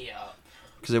the wiki. wiki up.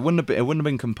 Because it wouldn't have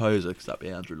been composer, because that'd be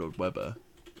Andrew Lloyd Webber.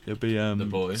 It'd be The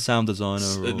boy. sound designer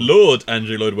or Lord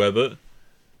Andrew Lloyd Webber.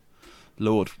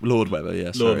 Lord Webber.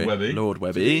 Yeah, sorry. Webby. Lord You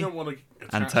Webby. don't want to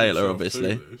And attach Taylor, yourself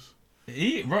obviously. to this.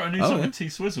 He wrote a new Oh, song yeah. with T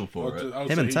Swizzle for it.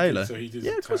 Him and Taylor.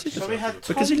 Yeah, of course he So we had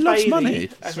Because Tom he loves Bailey money.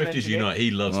 as Swifties mentioned. Unite.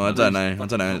 He loves. Well, I don't know. I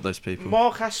don't know any of those people.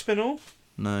 Mark Aspinall,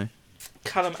 No.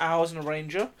 Callum Hours and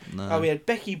arranger. No. We had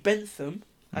Becky Bentham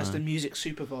as No. the music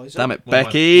supervisor. Damn it, One of my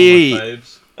Becky!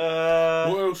 faves.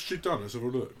 What else has she done? Let's have a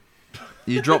look.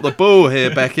 You dropped the ball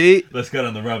here, Becky. Let's go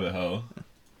down the rabbit hole.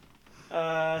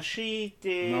 She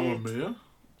did. Mamma Mia.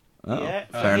 Oh, Yeah,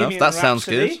 fair enough. Bohemian That sounds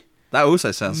Rhapsody, good. That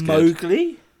also sounds good.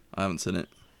 Mowgli. I haven't seen it.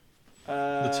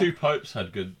 The Two Popes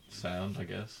had good sound, I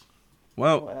guess.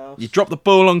 What Well, else? you dropped the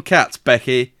ball on Cats,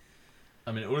 Becky.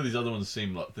 I mean, all of these other ones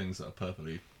seem like things that are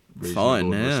perfectly Fine,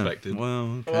 reasonable and yeah. respected. Well,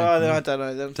 okay. Well, then I don't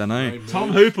know then. Don't know.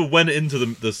 Tom Hooper went into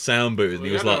the sound booth and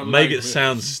he was Well, like, yeah, "Make no, it like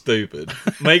sound this." stupid.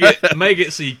 Make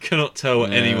it so you cannot tell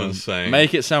what anyone's saying.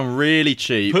 Make it sound really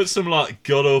cheap. Put some like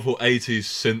god awful 80s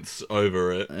synths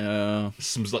over it. Yeah.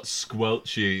 Some like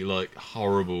squelchy, like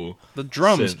horrible. The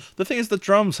drums. synth. The thing is, the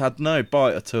drums had no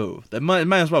bite at all. There may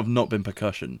as well have not been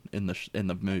percussion in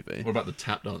the movie. What about the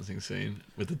tap dancing scene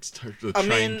with the I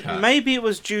train mean, cat? maybe it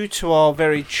was due to our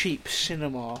very cheap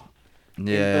cinema.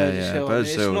 Yeah, Burgess Hill, I mean, Burgess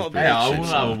it's Hill not was very Yeah, I cheap. won't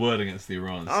have a word against the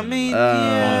Iran. I cinema. mean,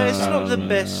 yeah, it's not the no,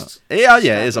 best. Yeah,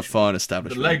 it's a fine the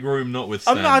establishment. leg room I mean,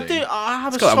 notwithstanding. I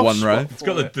have It's a got that soft one spot row. for It's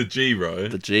got it. the G row.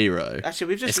 The G row. Actually,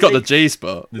 we've just It's got the leaked- G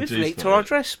spot. The We've G leaked spot. our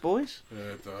address, boys. Yeah,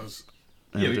 it does.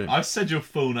 Yeah, I said your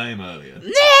full name earlier.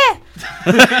 Nah,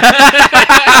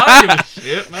 I don't give a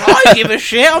shit, man. I don't give a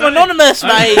shit. I'm anonymous,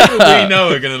 mate. People we know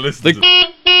are going to listen The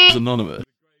to is anonymous.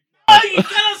 Oh, you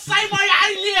cannot say my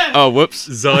alien. Oh, whoops.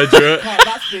 Zydra.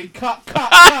 That's been cut.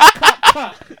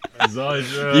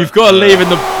 Zydra. You've got to leave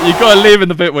in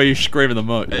the bit where you scream in the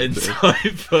mic. in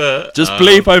Cypher. Just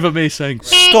bleep over me saying.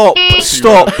 Stop!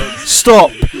 Stop!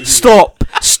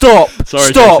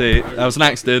 Sorry, JT. That was an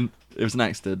accident. It was an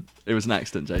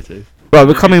accident. JT. Right,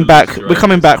 we're coming back. We're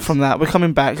coming back from that. We're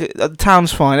coming back. The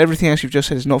town's fine. Everything else you've just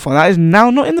said is not fine. That is now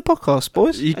not in the podcast,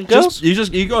 boys You and girls. you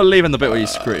got to leave in the bit where you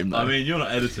scream. Though. I mean, you're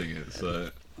not editing it, so.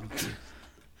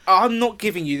 I'm not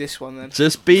giving you this one then.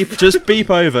 Just beep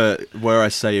over where I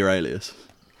say your alias.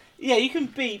 Yeah, you can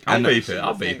beep. I'll and beep it.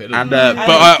 I'll beep it. And Mm.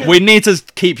 but we need to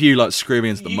keep you like screaming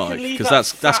into the You can mic leave because that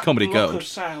that's fat comedy block gold. of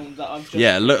sound that I've just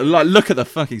Yeah, look at the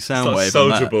fucking sound It's like wave.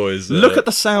 on Soulja that. Boys. Look at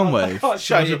the sound wave. I'll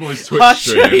show Soulja you. Boy's Twitch I'll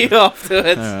show stream. you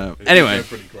afterwards. Anyway, They're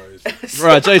pretty gross.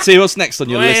 right, JT, what's next on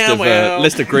your Well.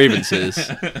 list of grievances?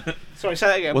 Sorry, say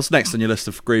that again. What's next on your list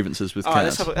of grievances with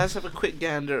Alright, cats? let's have a quick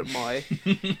gander at my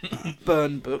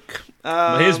burn book.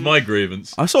 Well, here's my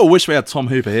grievance. I sort of wish we had Tom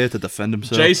Hooper here to defend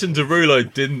himself. Jason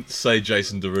Derulo didn't say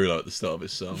Jason Derulo at the start of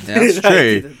his song. Yeah, that's No, he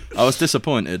true. didn't. I was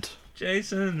disappointed.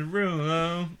 Jason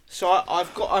Derulo. So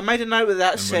I made a note that And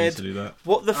when said, used to do that.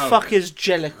 "What the fuck is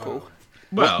Jellicle?"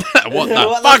 Well, What the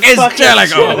What fuck is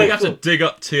Jellicle? we have to dig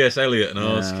up T.S. Eliot and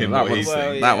ask him that what he one's- thinks.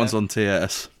 Well, That one's on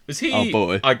TS. Was he? Oh,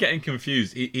 boy. I'm getting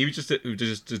confused. He was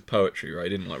just did poetry, right? He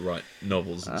didn't like write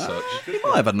novels and such. He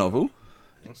might have a novel.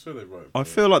 I'm sure they wrote. I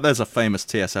feel like there's a famous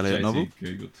T.S. Eliot JT novel.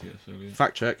 Google T.S. Eliot.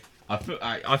 Fact check. I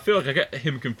feel like I get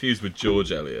him confused with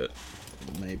George Eliot,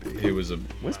 Maybe. who was a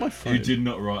Where's my phone? who did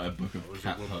not write a book of Was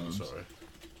cat it woman? poems. Sorry.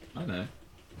 I know.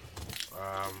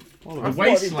 What The have you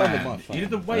done with my Wasteland. phone? He did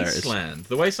the There it is. Wasteland.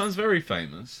 The Wasteland's very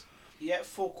famous. Yeah,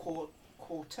 4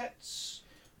 quartets.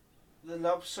 The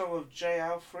love song of J.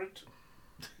 Alfred.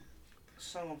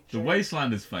 Song of J. The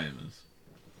Wasteland is famous.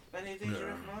 Any of these you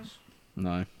recognise?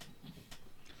 No.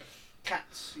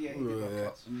 Cats. Yeah. You did like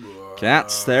cats.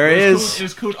 Cats, there it It is.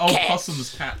 was called Old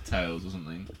Possum's Cat Tales or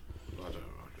something.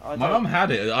 I My don't- mum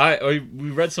had it. We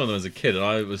read some of them as a kid, and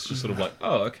I was just sort of like,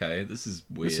 oh, okay, this is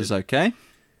weird. This is okay.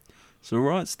 It's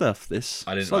alright stuff, this.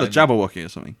 I didn't- It's like I the Jabberwocky or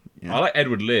something. Yeah. I like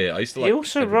Edward Lear. I used to like. He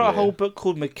also Edward wrote a Lear. whole book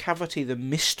called McCavity the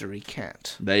Mystery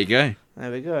Cat. There you go.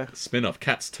 There we go. spin-off.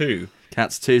 Cats 2.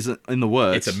 Cats 2's in the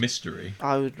works. It's a mystery.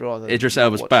 I would rather. Idris not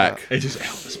Elba's watch back. It just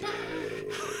Elvis back.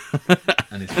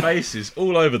 And his face is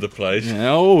all over the place.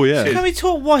 Yeah, oh, that. yeah. Can we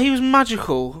talk why he was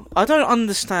magical? I don't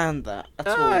understand that at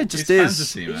all. It It's just is.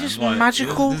 fantasy, man. He's just Like,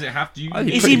 magical. Does it have to? I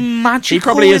think Is he magical? He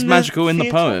probably is in magical in the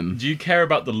theatre? poem. Do you care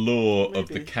about the lore of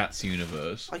the Maybe. Cats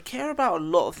universe? I care about a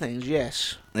lot of things.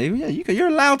 Yes. Yeah, you're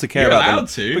allowed to care You're about allowed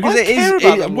the, to. because I it is. care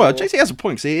about the Well, lore. JT has a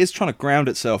point because it is trying to ground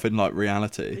itself in like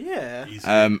reality. Yeah.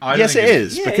 I don't Yes, think it it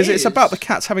is is. because Yeah, it it's about is. the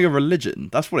cats having a religion.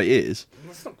 That's what it is.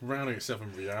 It's not grounding itself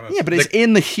in reality. Yeah, but it's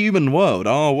in the human world,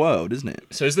 our world, isn't it?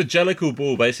 So is the Jellicle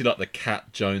Ball basically like the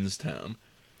Cat Jonestown?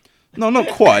 No, not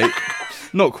quite.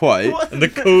 Not quite. What? And the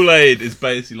Kool-Aid is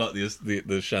basically like the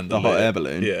The chandelier. hot air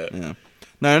balloon. Yeah. No,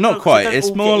 No, not 'cause quite. they don't It's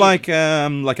all more get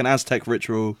like an Aztec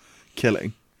ritual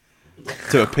killing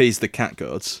to appease the cat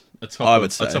gods. I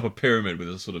would say. atop a pyramid with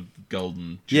a sort of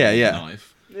golden Yeah, yeah.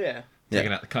 knife, Yeah.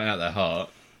 Yeah. cutting out their heart.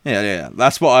 Yeah.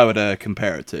 That's what I would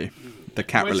compare it to. The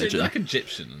cat Well, it's religion. like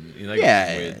Egyptian. You know, they got Yeah,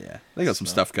 some yeah, weird- yeah. They got some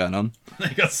stuff going on. They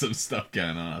got some stuff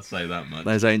going on. I'll say that much.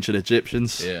 Those ancient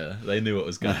Egyptians. Yeah, they knew what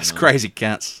was going That's on. crazy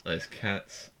cats. Those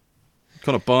cats.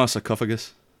 Got to buy a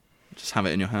sarcophagus. Just have it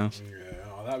in your house. Yeah,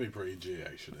 oh, that'd be pretty G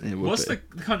actually. It would What's be.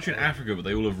 the country in Africa where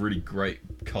they all have really great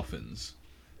coffins?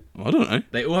 I don't know.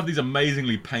 They all have these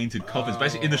amazingly painted coffins,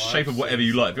 basically in the shape of I've whatever seen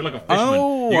you like. If you're like a fisherman,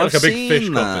 Oh, you got I've like a big seen fish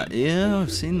that. coffin. Yeah,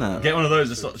 I've seen that. Get one of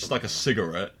those. It's just like a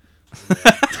cigarette,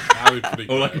 That would be pretty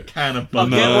Or like a great. can of I'll bun.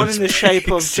 get one in the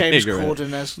shape of James Cigarette.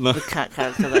 Corden as the cat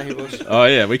character that he was. Oh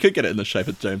yeah, we could get it in the shape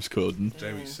of James Corden.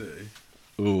 Jamie C.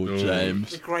 Ooh, The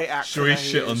James. great actor. Should we that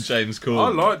he shit on is. James I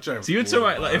Corden? like James. So you would Corden, talk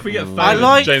about like if we get man. fans I of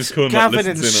liked James Corden Gavin that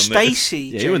and listens in on this. Stacey.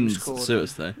 Yeah, he James wouldn't Corden. sue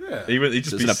us though. Yeah. He'd just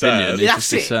Just be an opinion. sad. He'd That's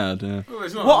just be it. sad. Yeah. Well,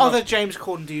 it's not- What I'm other not- James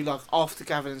Corden do you like after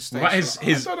Gavin and Stacey? What about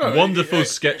his I don't know, wonderful yeah,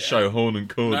 sketch show, Horn and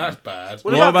Corden? That's bad. What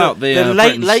What about about the the, Late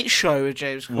Britain's- Late Show with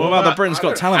James Corden? What about the about- Britain's I Got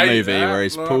don't Talent hate movie that, where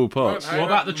he's like, Paul I don't Potts? hate What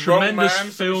about the that. Wrong tremendous Man,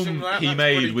 film something like he that's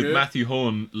made pretty with good. Matthew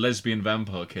Horn, Lesbian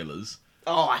Vampire Killers?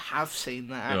 Oh, I have seen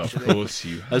that Oh, actually. of course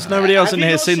you There's have. nobody else Have in you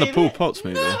here not seen the seen Paul it? Potts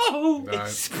movie. No, No.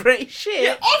 it's pretty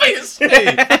shit. Obviously!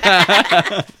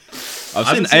 I've I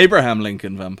seen didn't see- Abraham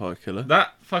Lincoln Vampire Killer.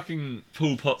 That fucking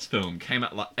Paul Potts film came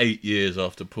out like 8 years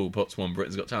after Paul Potts won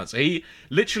Britain's Got Talent. So he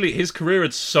literally, his career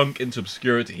had sunk into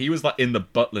obscurity. He was like in the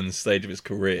Butlin stage of his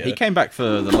career. He came back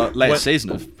for the latest When- season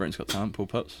of Britain's Got Talent, Paul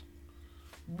Potts.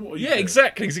 What are you Yeah, doing?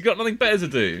 exactly, because he got nothing better to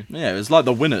do. Yeah, it was like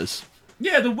The Winners.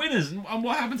 Yeah, the winners. And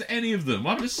what happened to any of them?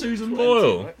 What happened to Susan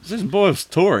Boyle? Susan Boyle's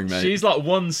touring, mate. She's like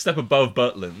one step above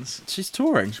Butlins. She's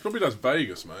touring. She probably does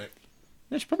Vegas, mate.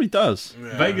 Yeah, she probably does.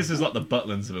 Yeah. Vegas is like the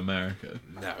Butlins of America.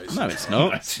 No, it's No, it's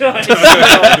not. No,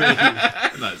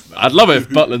 it's not. I'd love it if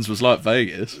Butlins was like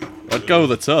Vegas. I'd go all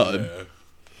the time.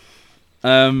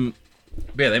 Yeah.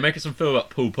 But yeah, they make some film about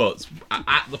Paul Potts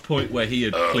at the point where he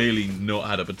had clearly not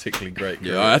had a particularly great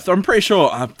career. Yeah, I'm pretty sure.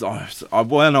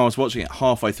 When I was watching it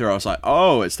halfway through, I was like,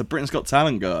 "Oh, it's the Britain's Got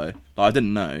Talent guy." But I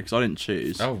didn't know because I didn't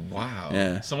choose. Oh wow!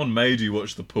 Yeah. Someone made you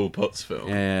watch the Paul Potts film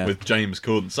Yeah. with James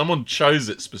Corden. Someone chose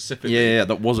it specifically. Yeah,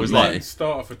 that wasn't Was me. like-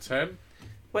 Starter for 10.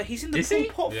 Wait, he's in the Is Paul he?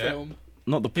 Pot Yeah. film.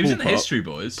 Not the He Paul was in the Pot. History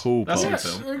Boys. Paul That's Potts.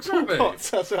 his film. Exactly. Potts,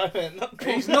 that's what I meant. Not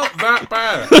Paul He's Pot. not that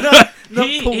bad. Not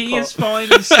He Paul is Pot.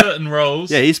 fine in certain roles.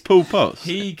 Yeah, he's Paul Potts.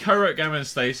 He co-wrote Gavin and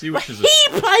Stacey, which is a...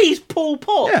 He plays Paul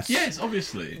Potts. Yeah. Yes,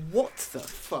 obviously. What the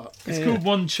fuck? It's called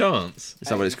One Chance. Is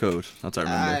that what it's called? I don't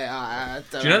remember. I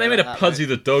don't Do you know they made a about that, Pudsey mate.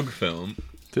 the Dog film,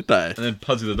 Did they? and then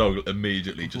Pudsey the Dog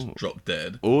immediately just dropped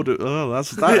dead?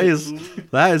 That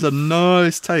is a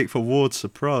nice take for Ward's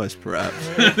surprise, perhaps.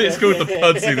 It's called the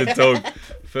Pudsey the Dog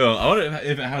film. I wonder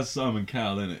if it has Simon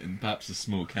Cowell in it, in perhaps a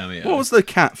small cameo. What was the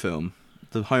cat film?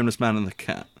 The homeless man and the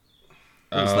cat.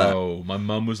 What was that? Oh, my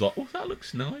mum was like, "Oh, that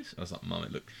looks nice." I was like, "Mum,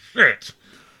 it looks shit."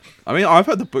 I mean, I've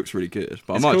heard the book's really good,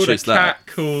 but It's I might called choose A that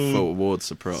Cat Called for Ward's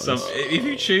surprise. If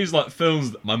you choose like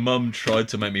films that my mum tried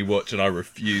to make me watch and I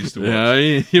refused to watch,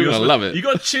 Yeah, you're gonna love it. You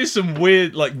got to choose some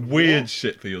weird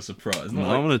shit for your surprise. Not, No, I'm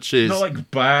like, gonna choose not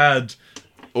like bad,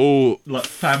 all like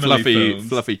family films.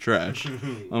 fluffy trash.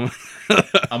 I'm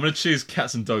gonna choose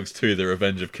Cats and Dogs 2: The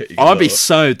Revenge of Kitty. I'd be Claw.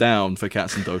 so down for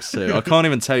Cats and Dogs 2. I can't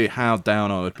even tell you how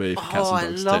down I would be for Cats Oh, and I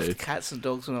Dogs loved 2. Cats and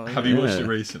Dogs when I was Have you watched Yeah. it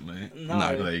recently?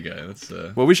 No. There you go. That's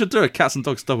Well, we should do a Cats and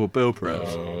Dogs double bill, perhaps.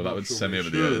 oh, that would sure send me we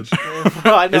over the should. edge.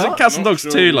 Right, Isn't not? Cats and Not Dogs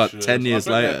sure 2 we like should. 10 years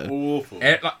I bet they're later? Awful.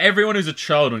 Like everyone who's a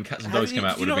child when Cats and Have Dogs you- came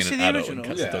out did would you have not been see an the adult when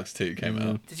original? Cats and Yeah. Dogs 2 came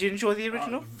out. Did you enjoy the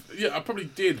original? Yeah, I probably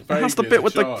did. That's the vaguely bit as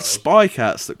with a the child. spy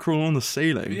cats that crawl on the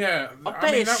ceiling. Yeah, I I,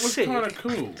 bet mean it's that was sick. kind of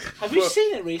cool. Have you But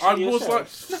seen it I recently? was like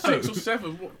yourself? 6 or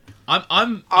 7. What-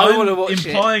 I'm I wanna watch it.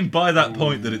 implying by that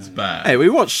point that it's bad. Hey, we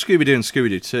watched Scooby-Doo and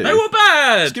Scooby-Doo 2. They were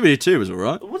bad. Scooby-Doo 2 was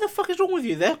alright. What the fuck is wrong with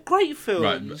you? They're great Right,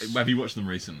 films. have you watched them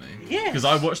recently? Yes. Because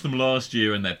I watched them last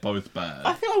year and they're both bad.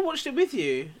 I think I watched it with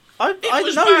you. I know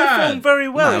was your bad. film very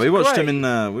well. No, it's we watched great.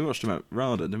 him we watched him at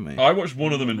RADA, didn't we? I watched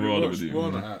one of them in we Rada watched with you.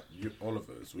 one at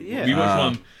Oliver's. Yeah. We watched Ah.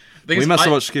 one. Thing We is, must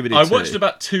have I- watched Scooby-Doo I 2. watched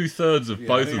about 2/3 of Yeah,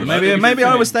 both I of think them. it was- Maybe I think maybe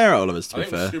I we was there at Oliver's, to I be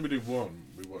think it was fair. Scooby-Doo 1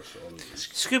 we watched at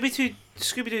Oliver's.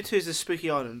 Scooby-Doo 2 is the Spooky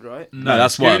Island, right? No,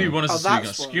 that's Scooby-Doo one. is Oh, a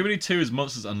that's Scooby- one. Scooby-Doo 2 is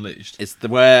Monsters Unleashed. It's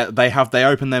where they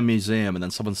open their museum and then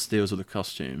someone steals all the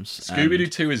costumes. Scooby-Doo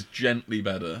 2 is gently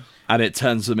better. and it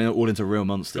turns them all into real It's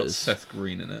got monsters. Seth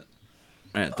Green in it.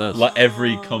 Yeah, it does. Like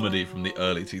every comedy from the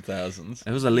early 2000s.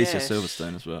 It was Alicia Yes.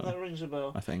 Silverstone as well, That rings a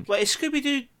bell. I think. Wait, is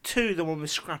Scooby-Doo 2 the one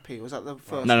with Scrappy? Was that the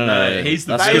first No, one? no. He's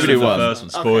the That's villain of Scooby-Doo the 1. first one.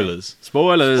 Okay. Spoilers.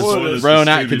 Spoilers. Spoilers Rowan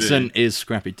for Atkinson Scooby-Doo. is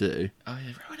Scrappy Doo. Oh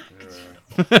yeah, Rowan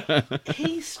Atkinson.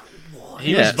 He's... What?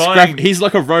 He Yeah, was vying. he's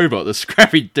like a robot that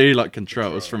Scrappy Doo like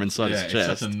controls from inside Yeah, his it's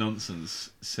chest. such a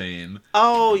nonsense scene.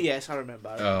 Oh, yes, I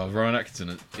remember. Oh, Rowan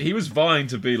Atkinson. He was vying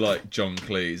to be like John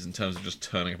Cleese in terms of just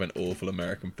turning up in awful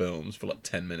American films for like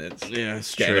 10 minutes. Yeah,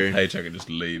 it's Getting a true. paycheck and just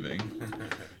leaving.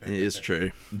 It is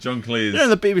true. John Cleese. You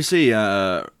know, the BBC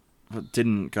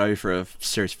didn't go for a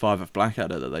Series 5 of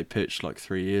Blackadder that they pitched like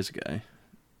 3 years ago.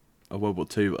 A World War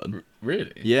II one.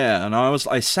 Really? Yeah, and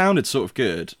I sounded sort of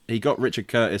good. He got Richard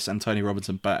Curtis and Tony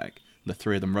Robinson back. The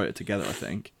three of them wrote it together, I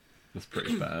think. That's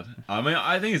pretty bad. I mean,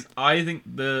 I think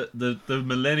the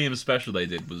Millennium special they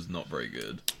did was not very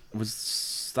good.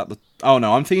 Was that the? Oh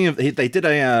no, I'm thinking of they did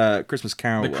a Christmas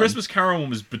Carol. The one. Christmas Carol one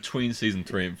was between season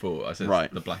 3 and 4. I said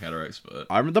Right. the Blackadder Expert.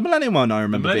 The Millennium one. I The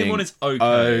remember Millennium being one is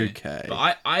okay. okay.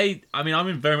 But I mean,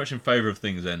 I'm very much in favour of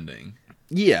things ending.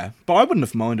 Yeah, but I wouldn't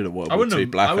have minded a World I War wouldn't II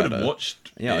have. Blackadder. I would have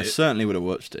watched. Yeah, I it. certainly would have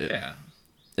watched it. Yeah.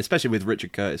 Especially with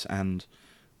Richard Curtis and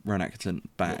Rowan Atkinson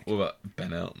back. What about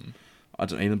Ben Elton? I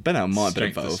don't even. Ben Elton might have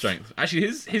been Strength for involved. Strength. Actually,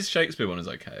 his Shakespeare one is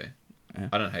okay. Yeah.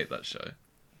 I don't hate that show.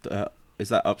 Is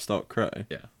that Upstart Crow?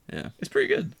 Yeah, Yeah. it's pretty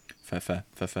good. Fair.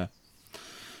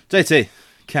 JT,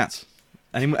 Cat.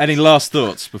 Any last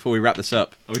thoughts before we wrap this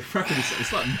up? Are we wrapping this?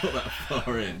 It's like not that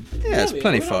far in. Yeah, it's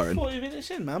plenty far in. 40 minutes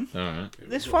in, man. All right.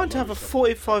 It's fine to have a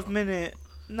 45-minute.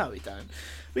 No, we don't.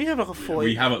 We have like a 40.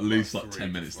 We have at least like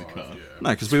 10 minutes to cut.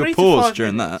 No, because we 3 were to paused 5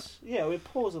 during minutes. Yeah, we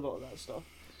pause a lot of that stuff.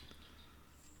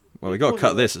 that. Well, we got to Pause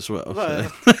cut it. this as well. Right.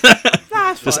 So.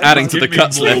 Nah, it's Just fine. adding It's to Give the me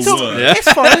cuts more list. work. Yeah.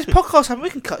 It's fine. This podcast happening. We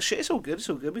can cut shit. It's all good.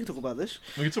 We can talk about this.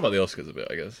 We can talk about the Oscars a bit,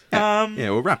 I guess. Yeah,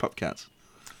 we'll wrap up, Cats.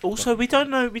 Also, we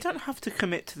don't know. We don't have to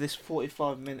commit to this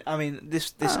 45-minute. I mean,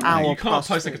 this You hour. can't plus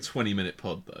post like a thing. 20-minute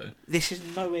pod though. This is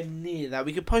nowhere near that.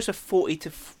 We could post a 40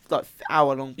 to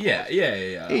hour long. Yeah.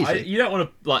 Easy. You don't want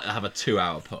to like have a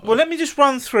 2-hour pod. Well, let me just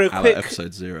run through a Our quick.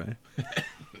 episode 0.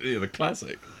 Yeah, the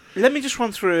classic. Let me just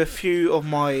run through a few of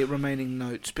my remaining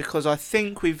notes because I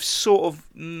think we've sort of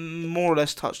more or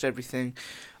less touched everything.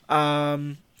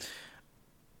 Did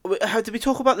we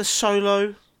talk about the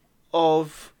solo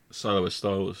of Soloist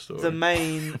Star Wars story. the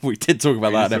main? We did talk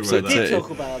about We that did in talk episode about We did 2. talk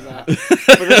about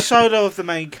that, but the solo of the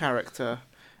main character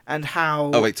and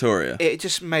how Oh, Victoria. it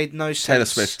just made no sense. Taylor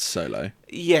Swift solo.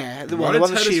 Yeah, the Why one, did the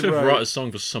one that Taylor she Swift write. write a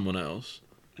song for someone else?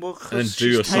 Well, and then 'cause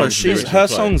do a she's song Taylor for She's, Swift. her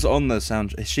play. song's on the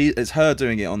soundtrack. It's her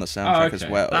doing it on the soundtrack as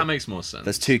well. That makes more sense.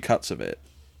 There's 2 cuts of it,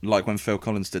 like when Phil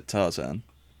Collins did Tarzan.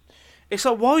 It's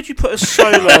like, why would you put a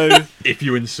solo If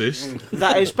you insist.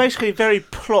 that is basically very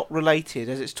plot related,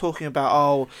 as it's talking about,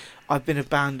 oh, I've been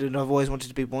abandoned, I've always wanted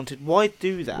to be wanted. Why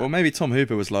do that? Well, maybe Tom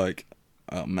Hooper was like,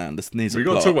 "Oh man, this needs We a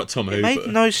got to plot." talk about Tom it Hooper.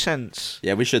 made no sense.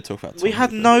 Yeah, we should talk about. Tom We had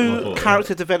Hooper. no Oh,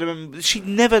 character development. She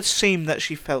never seemed that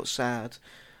she felt sad.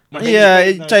 Yeah, It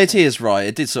made no JT sense. is right.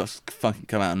 It did sort of fucking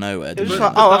come out of nowhere. was Didn't just it?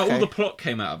 like, oh, okay. All the plot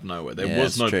came out of nowhere. There Yeah,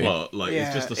 was no it's true. plot. Like Yeah,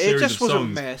 it's just a it series just of was a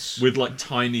songs mess. with like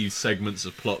tiny segments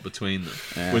of plot between them,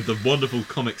 Yeah. with the wonderful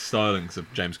comic stylings of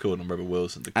James Corden and Rebel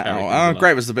Wilson. The Oh, characters how are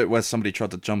great was the bit where somebody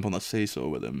tried to jump on the seesaw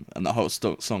with him, and the whole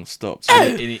song stopped. Oh,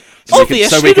 in it- So we could-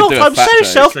 so Obviously we could not. do a I'm fat so joke.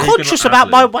 self-conscious So you can about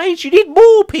my ad-lib. wage. You need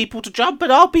more people to jump,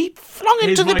 and I'll be flung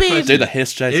Here's into the my bin. question. Do the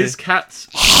hiss, JT.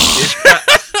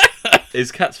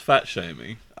 Is Cats fat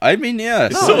shaming? I mean, yeah.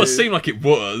 It No. sort of seemed like it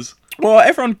was. Well,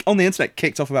 everyone on the internet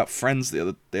kicked off about Friends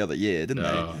the other year, didn't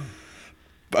Oh, they?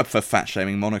 But for fat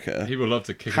shaming Monica. people love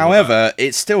to kick. However,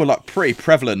 it's still like pretty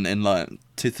prevalent in like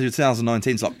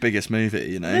 2019's like biggest movie. You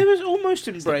He know. was almost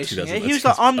embracing it. 2000. He was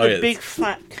like, I'm Oh, the yeah. big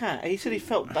fat cat. He said he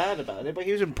felt bad about it, but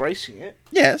he was embracing it.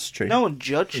 Yeah, it's true. No one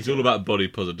judged It's him. all about body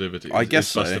positivity. I It's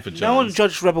guess Buster so. for No one Giants.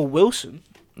 judged Rebel Wilson.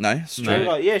 No, it's true. They No.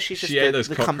 were like, yeah, she's just She ate the, those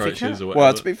the comfy cockroaches cat. or whatever.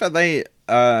 Well, to be fair,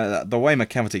 the way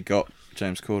McCavity got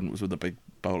James Corden was with a big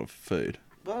bowl of food.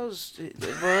 Well,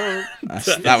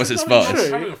 that That was his not spice.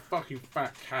 true. Having a fucking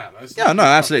fat cat. Yeah, no,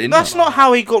 absolutely not. That's not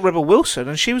how he got Rebel Wilson,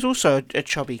 and she was also a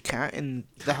chubby cat in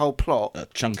the whole plot. A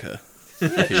chunker,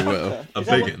 if you will. A Is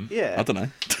that big what- one? Yeah. I don't know.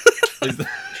 Is that-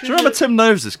 Do you remember Tim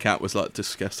Knowles' cat was like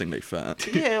disgustingly fat?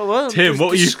 Yeah, well, Tim, what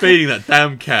were you feeding that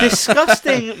damn cat?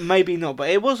 Disgusting, maybe not, but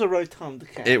it was a rotund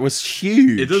cat. It was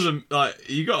huge. It doesn't like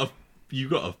you got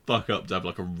to fuck up to have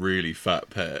like a really fat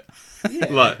pet. Yeah.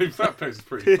 Like Fat pets is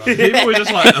pretty funny. people were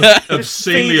just like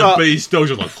obscenely feed up. obese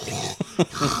dogs,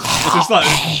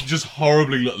 just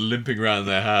horribly like, limping around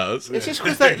their house. It's just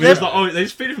because They're just like, they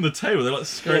just feed it from the table. They like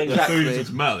scrape Yeah, the food exactly. into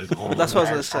its mouth. That's what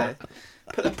I was going to say.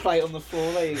 Put the plate on the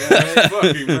floor, there you go.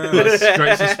 Fucking man.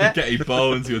 Scrapes a spaghetti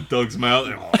bowl into your dog's mouth.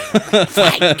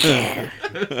 Thank you.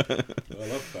 I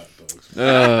love fat dogs.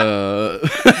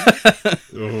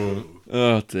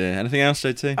 Oh dear. Anything else,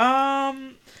 JT?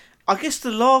 I guess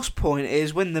the last point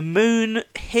is when the moon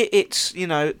hit its,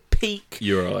 peak,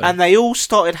 You're right. and they all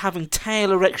started having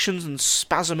tail erections and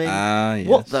spasming. Ah, yes.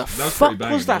 What the was fuck pretty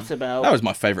banging, was that man. about? That was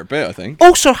my favourite bit, I think.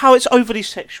 Also, how it's overly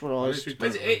sexualised.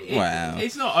 But Wow.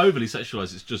 It's not overly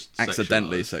sexualized. It's just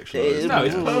Accidentally sexualized. sexualized. No,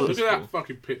 it's Look Look purposeful. at that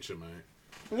fucking picture, mate.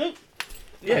 Look.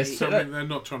 Yes, Tell me they're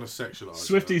not trying to sexualise.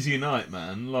 Swifties unite,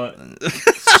 man. Like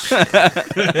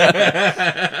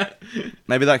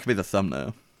Maybe that could be the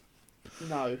thumbnail.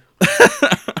 No.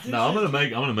 no, I'm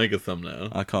gonna make a thumbnail.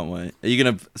 I can't wait. Are you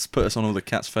gonna put us on all the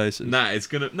cats' faces? Nah, I'm just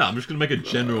gonna make a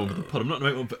general one for the pod. I'm not gonna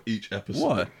make one for each episode.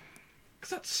 Why? Because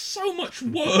that's so much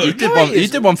You work. did one. You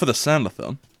did one for the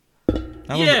Sandler-thon.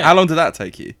 Yeah. How long did that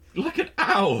take you? Like an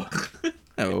hour.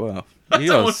 Oh well. don't You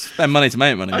gotta want- spend money to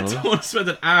make money. I Oliver. don't want to spend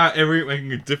an hour every week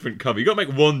making a different cover. You got to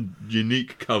make one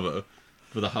unique cover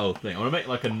for the whole thing. I want to make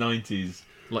like a 90s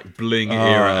like bling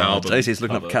era album. JC's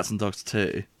looking cover. up Cats and Dogs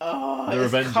 2. Oh, The it's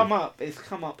Revenge. come up. It's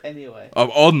come up anyway. Oh,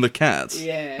 on the Cats.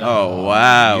 Yeah. Oh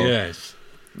wow. Yes.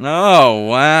 Oh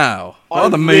wow. What I are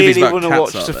the movies really about want to cats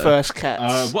watch out the there? first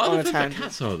Cats. What on other a things about tangent.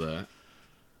 cats are there?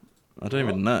 I don't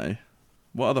even know.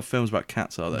 What other films about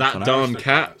cats are there? That Connor? darn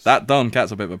cat. That Darn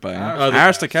Cat's a bit of a banger. Oh, the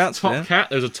Aristocats, Top yeah. Cat.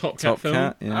 There's a Top Cat Top film.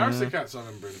 Cat, yeah. Aristocats I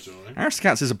remember enjoying.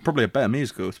 Aristocats is probably a better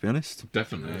musical, to be honest.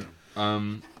 Definitely.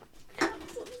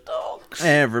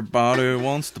 Everybody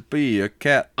wants to be a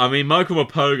cat. I mean, Michael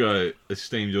Mapogo,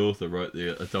 esteemed author, wrote the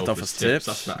Adolphus Adolphus Tips. Tips.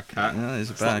 That's about a cat. Yeah, it's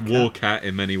a It's like bad War cat. Cat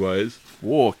in many ways.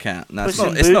 War Cat. No, it's Puss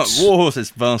not. in It's not. Boots. War Horse is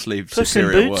vastly Puss in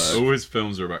superior Boots. work. All his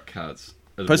films are about cats.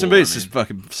 Puss in Boots is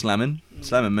fucking slamming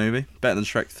movie. Better than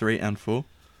Shrek 3 and 4.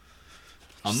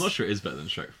 I'm not sure it is better than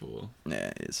Shrek 4. Yeah,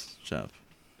 it is. Shut up.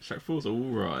 Shrek 4's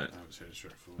alright. I haven't seen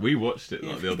Shrek 4. We watched it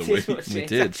like the other We week. did watch it. We It's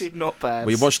did. actually not bad.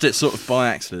 We watched it sort of by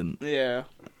accident. Yeah.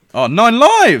 Oh, 9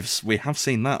 Lives! We have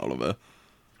seen that, Oliver.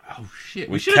 Oh shit!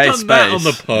 We With should have Kate done that on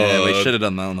the Space. pod. Yeah, we should have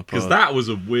done that on the pod. Because that was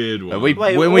a weird one. we-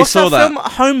 Wait, When we what's saw that that-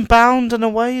 film? Homebound and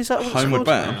Away? Is that what it's Homeward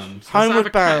called? Bound. Does that have a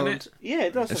Homeward cat in Bound. it? Yeah,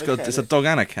 it does. It's have got. a cat It's in a it. dog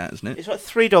and a cat, isn't it? It's like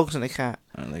 3 dogs and a cat.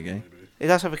 Oh, there you go. It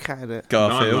does have a cat in it. Nine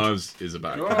Garfield. Lives is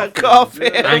about a cat.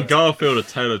 Garfield. Garfield. And Garfield: A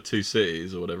Tale of Two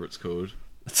Cities, or whatever it's called.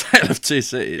 A Tale of Two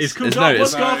Cities. It's called. no, What's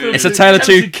it's, Garfield? it's a Tale of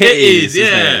Two Kitties. isn't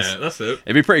Yeah, it? that's it.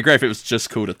 It'd be pretty great if it was just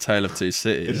called A Tale of Two It's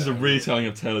Cities. just a retelling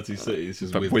of Tale of Two Cities,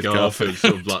 just But with, with Garfield, Garfield.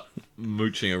 sort of like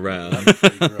mooching around.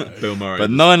 Bill Murray. But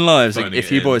just 9 Lives, phoning if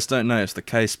it you in. boys don't know, it's the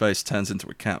K-Space turns into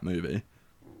a cat movie.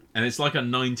 And it's like a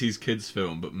 90s kids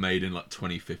film, but made in like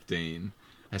 2015.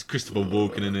 Has Christopher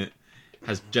Walken in it.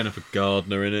 Has Jennifer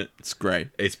Gardner in it. It's great.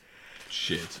 It's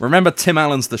shit. Remember Tim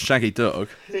Allen's The Shaggy Dog?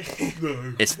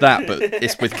 It's that, but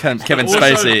it's with Kevin Also-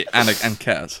 Spacey and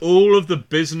cats. All of the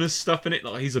business stuff in it,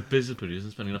 like he's a business producer,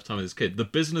 doesn't spend enough time with his kid. The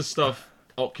business stuff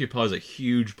occupies a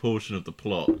huge portion of the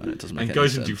plot It doesn't make and any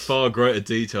goes into sense. far greater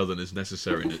detail than is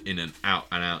necessary in an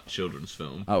out-and-out children's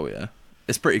film. Oh yeah,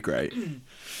 it's pretty great.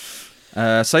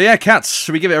 So yeah, cats.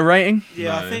 Should we give it a rating?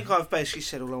 Yeah, I No. think I've basically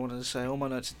said all I wanted to say. All my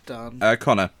notes are done.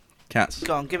 Connor, cats.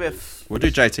 Go on, give it We'll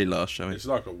do JT last, shall we? It's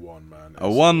like a 1, man. A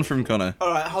 1 from Connor.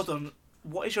 Alright, hold on.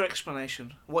 What is your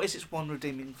explanation? What is its one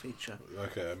redeeming feature?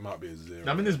 Okay, it might be a 0.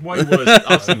 I mean, there's way worse.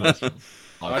 I've seen worse films.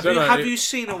 I Have, don't you, know, have it- you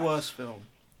seen a worse film?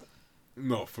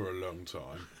 Not for a long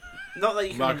time. Not that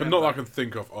you can Like, remember. not that I can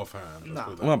think of offhand. let's Nah.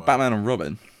 put it that Well, way. Batman and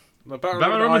Robin. No,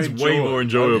 Batman and Robin's way more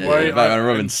enjoyable. Yeah, Batman and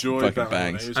Robin's fucking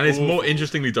bangs. And it's more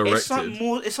interestingly It's directed. like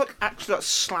more. It's like actually like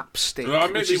slapstick, I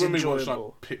which meant is when we watched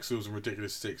enjoyable. like Pixels and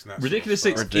Ridiculous Six and that. Ridiculous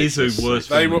sort Six of stuff. is Ridiculous a worse Six.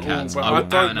 They film were than all, Cats. but I I would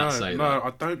don't not know. say No, that.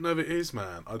 I don't know if it is,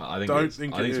 man. I don't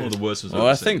think it's one of the worst ones. Well,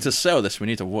 I think to sell this, we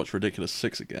need to watch Ridiculous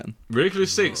 6 again.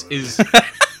 Ridiculous Six is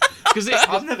because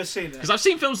I've never seen it. Because I've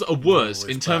seen films that are worse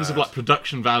it's in terms of bad. like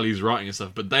production values, writing and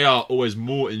stuff, but they are always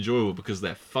more enjoyable because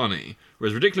they're funny.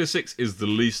 Whereas Ridiculous Six is the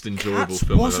least enjoyable Cats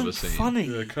film I've wasn't ever seen. funny.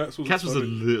 Yeah, Cats was, Cats was a funny.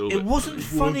 little bit It wasn't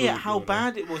funny. funny at wasn't how funny.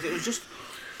 bad it was. It was just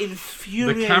The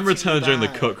infuriating. camera turn during the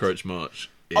bad. cockroach march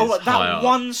is Oh, like high that up.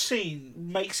 one scene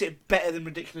makes it better than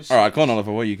Ridiculous. All right, go on,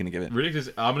 Oliver. What are you going to give it? Ridiculous.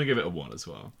 I'm gonna give it a 1 as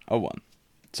well. A 1.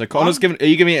 So Connor's giving. Are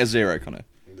you giving it a 0, Connor?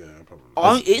 Yeah,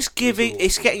 probably. It's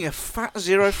getting a fat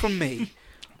 0 from me.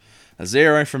 A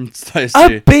 0 from those A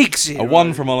two. big 0. A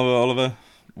 1 from Oliver. Oliver.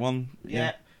 1.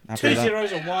 Yeah. Happy 2 with that?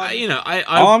 zeros and 1. You know,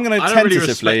 I'm gonna I don't really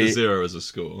respect tentatively- the 0 as a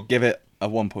score. Give it a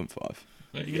 1.5.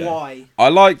 There you go. Why? I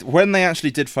liked when they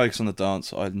actually did focus on the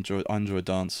dance. I enjoy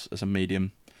dance as a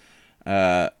medium.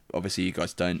 Obviously, you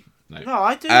guys don't. No,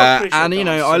 I do appreciate and you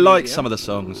know, dance I in like media, some of the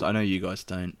songs. I know you guys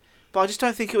don't. but I just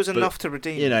don't think it was enough to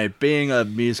redeem. You know, being a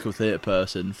musical theatre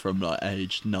person from like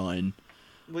age 9,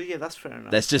 Well, yeah, that's fair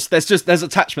enough. there's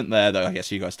attachment there that I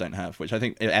guess you guys don't have, which I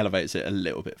think it elevates it a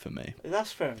little bit for me.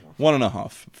 That's fair enough.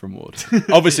 1.5 from Ward.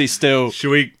 Obviously, still Should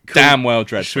we call, damn well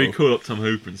dreadful. Should we call up Tom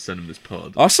Hooper and send him this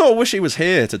pod? I sort of wish he was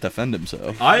here to defend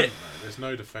himself. There's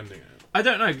no defending it. I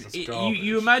don't know. You garbage.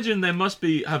 imagine there must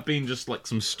have been just like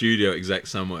some studio exec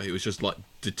somewhere who was just like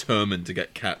determined to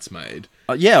get Cats made.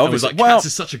 Yeah, was obviously. like, Cats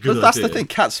is such a good but that's idea. the thing.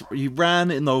 Cats, you ran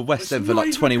in the West It's End for not like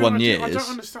even a 21 good idea. years. I don't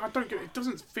understand. I don't get it. It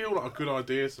doesn't feel like a good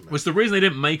idea to me. Was the reason they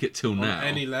didn't make it till on now?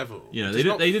 any level. You know, It they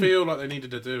does didn't- not feel like they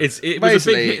needed to do It was a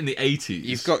Basically, big hit in the 80s.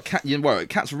 You've got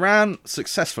Cats ran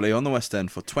successfully on the West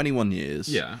End for 21 years.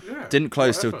 yeah, Yeah, Didn't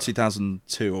close till whatever.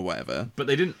 2002 or whatever. but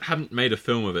they hadn't made a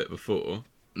film of it before.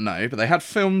 No, but they had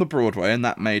filmed the Broadway and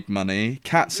that made money.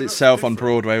 Cats Yeah, that's itself on different.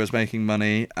 Broadway was making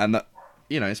money, and that,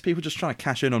 you know, it's people just trying to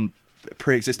cash in on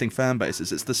pre-existing fan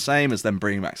bases. It's the same as them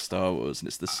bringing back Star Wars, and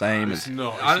it's the same It's as.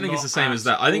 not. I don't think it's the same as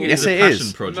that. I think Yes, it's a it passion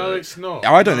is. project. No, it's not.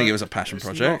 I don't think it was a passion It's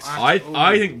project. not at all.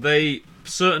 I think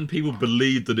certain people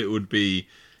believed that it would be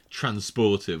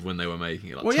transportive when they were making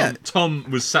it. Like Well, yeah. Tom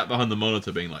was sat behind the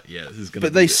monitor being like, "Yeah, this is gonna."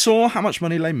 But they saw how much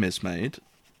money Les Mis made,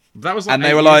 that was like and they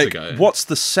 8 were years like, ago. "What's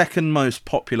the second most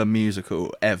popular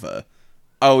musical ever?"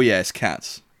 Oh yeah, it's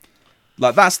Cats.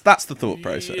 Like that's the thought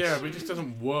process. Yeah, but it just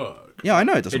doesn't work. Yeah, I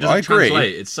know it It doesn't. doesn't I agree.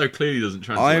 translate. It so clearly doesn't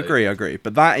translate. I agree.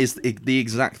 But that is the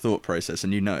exact thought process,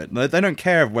 and you know it. They don't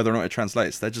care whether or not it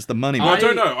translates. They're just the money. I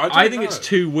don't know. I think it's know.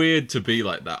 too weird to be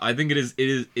like that. I think it's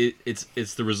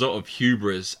the result of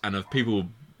hubris and of people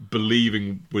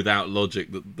believing without logic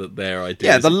that their ideas.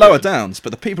 Yeah, the are lower good. downs,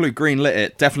 but the people who greenlit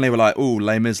it definitely were like, "Oh,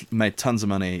 Les Mis made tons of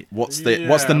money. What's the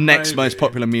Yeah, next maybe. most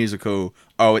popular musical?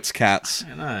 Oh, it's Cats. I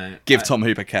don't know. Give Tom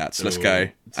Hooper Cats. Let's Ooh. go."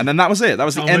 And then that was it. That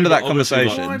was the Tom end of Hooper that obviously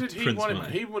conversation. Why did he Prince want it?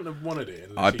 money. He wouldn't have wanted it.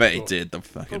 unless I bet he got- did. The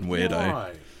fucking But weirdo.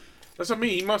 why? That's what I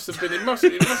mean. He must have been. It must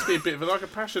be a bit of like a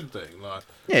passion thing. Like,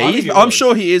 Yeah, I think it I'm was.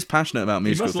 sure he is passionate about He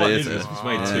musical must like theatre. musicals. He's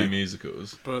made Yeah. 2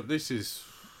 musicals. but this is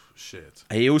shit.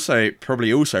 He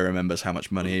probably also remembers how much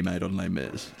money he made on Les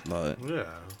Mis. Like, Yeah.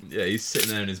 Yeah, he's sitting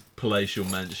there in his palatial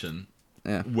mansion,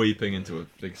 yeah, weeping into a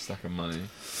big stack of money.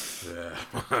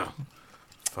 Yeah. Wow.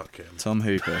 Fuck him. Tom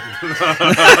Hooper.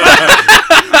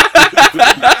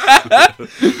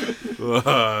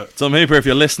 Tom Hooper, if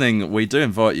you're listening, we do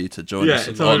invite you to join Yeah, us.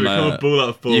 it's time to become a ball out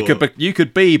of 4. you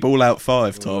could be Ball Out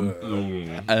 5, Tom, Ooh.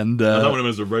 and I don't want him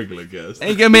as a regular guest.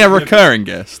 you give me a recurring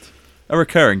guest.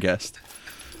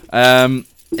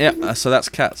 Yeah, so that's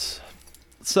Cats.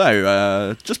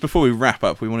 So, just before we wrap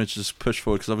up, we wanted to just push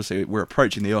forward because obviously we're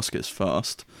approaching the Oscars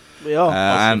fast. We are. Oscar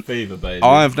And fever, baby.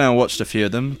 I've now watched a few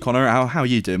of them. Connor, how are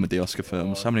you doing with the Oscar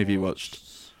films? How many have you watched?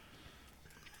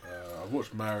 I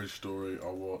watched Marriage Story. I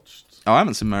watched. Oh, I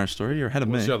haven't seen Marriage Story. You're ahead of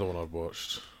What's me. the other one I've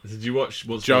watched? Did you watch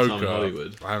Once Upon a Time in Joker.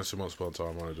 Hollywood? I haven't seen Once Upon a Time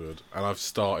in Hollywood, and I've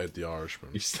started The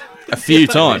Irishman. A few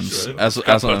times. Sure. As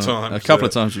Couple a of times, couple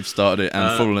of yeah. times you've started it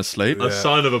and fallen asleep. A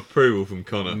sign of approval from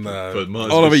Connor. No. For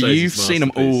Martin Oliver, Scorsese's you've seen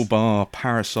them all masterpiece. bar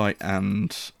Parasite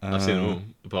and... I've seen them all.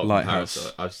 Apart from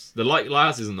Lighthouse. Parasite. The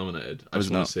Lighthouse isn't nominated. I Was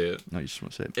just want not. to see it. No, you just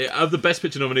want to see it. Of the Best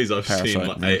Picture nominees, I've seen Parasite,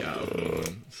 like yeah. 8 out of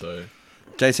them. So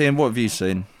JT, and what have you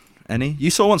seen? Any? You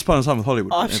saw Once Upon a Time in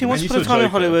Hollywood. I've seen haven't Once you Upon a saw Time in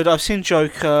Joker? Hollywood. I've seen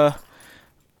Joker.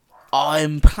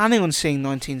 I'm planning on seeing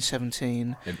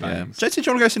 1917. it you? Yeah. bangs. JT, do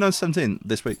you want to go see 1917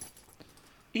 this week?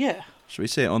 Yeah. Should we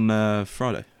see it on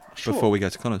Friday? Sure. Before we go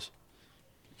to Connor's?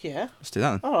 Yeah. Let's do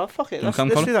that then. All right, fuck it. wanna Let's come,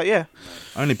 do Connor? that, yeah.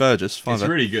 Only Burgess, It's five.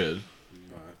 really good.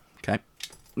 Okay.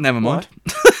 Never mind.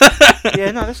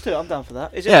 Yeah, no, let's do it. I'm down for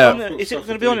that. Is it, Yeah. is it going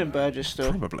to be on in Burgess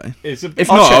still? Probably. It's a big,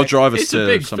 If I'll not, I'll check. drive us It's a to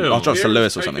big some. film. I'll drive us to Yeah,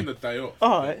 Lewis he's or taking something the day off.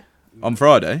 All right. on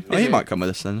Friday. Oh, Is he it? might come with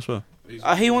us then as well.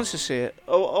 He wants to see it.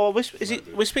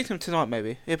 We'll speak to him tonight,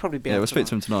 maybe. He'll probably be Yeah, out we'll speak to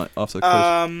tonight. him tonight after the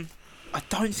quiz. I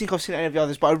don't think I've seen any of the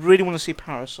others, but I really want to see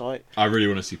Parasite. I really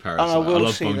want to see Parasite. And I will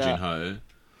love see Bong that. Joon-ho.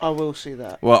 I will see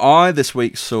that. Well, I this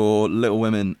week saw Little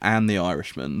Women and The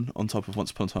Irishman on top of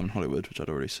Once Upon a Time in Hollywood, which I'd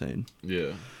already seen.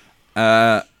 Yeah.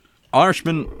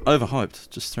 Irishman overhyped.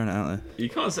 Just throwing it out there. You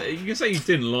can't say you can say you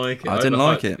didn't like it. I didn't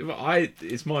like it. But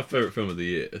it's my favourite film of the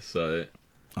year, so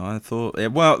I thought, yeah,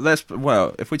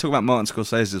 if we talk about Martin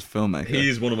Scorsese as a filmmaker,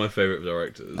 he's one of my favourite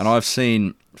directors. and I've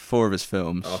seen 4 of his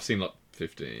films, I've seen like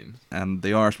 15. and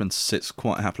The Irishman sits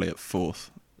quite happily at 4th.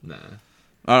 Nah.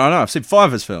 I know, I've seen 5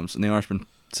 of his films, and The Irishman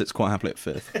sits quite happily at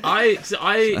 5th.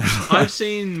 I've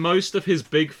seen most of his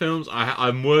big films.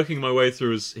 I'm working my way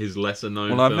through his lesser known.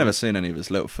 Well, I've films. never seen any of his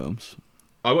little films.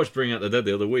 I watched Bring Out the Dead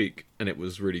the other week, and it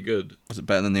was really good. Was it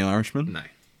better than The Irishman? No,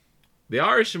 The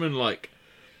Irishman,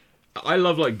 I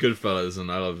love Goodfellas, and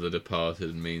I love The Departed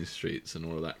and Mean Streets and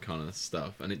all of that kind of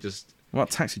stuff. And it just What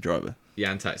about Taxi Driver?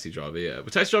 and Taxi Driver, yeah.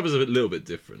 But Taxi Driver's a little bit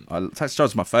different. Taxi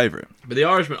Driver's my favourite. But The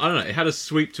Irishman, I don't know, it had a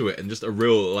sweep to it and just a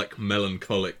real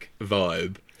melancholic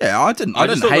vibe. Yeah, I didn't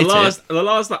just thought hate the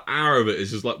last hour of it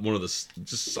is just one of the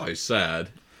just so sad.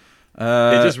 it.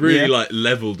 It just really yeah.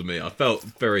 leveled me. I felt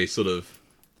very sort of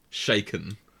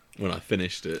shaken when I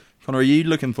finished it. Connor, are you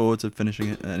looking forward to finishing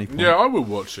it at any point? Yeah, I will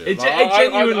watch it. It I'm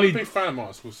genuinely- a big fan of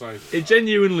Martin Scorsese. It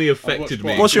genuinely affected watched me.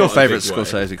 what- What's your in quite a favourite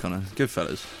big way. Scorsese, Connor?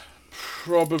 Goodfellas.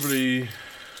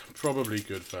 Probably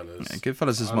Goodfellas. Yeah,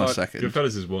 Goodfellas is I my like- second.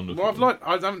 Goodfellas is wonderful. Well,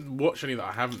 I haven't watched any that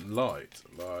I haven't liked.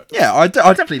 Yeah, I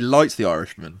definitely liked The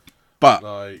Irishman, but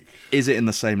Like is it in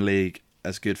the same league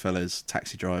as Goodfellas,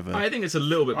 Taxi Driver? I think it's a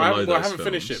little bit I below haven't, I those haven't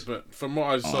finished films. it, but from what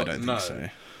I I sort don't of know,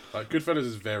 think so. like Goodfellas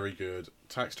is very good.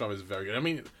 Taxi Driver is very good. I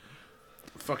mean,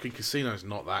 fucking Casino's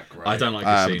not that great. I don't like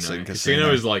I haven't Casino. seen Casino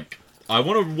Casino. is I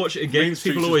want to watch it again. Mean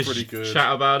Streets People is always pretty good.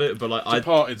 chat about it, but like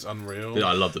Departed's unreal.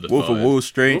 I love the Wolf of Departed. Wall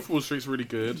Street. Wolf of Wall Street's really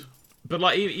good. But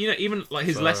like even like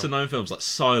his So- lesser known films like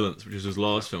Silence, which was his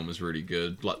last film, is really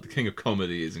good. Like The King of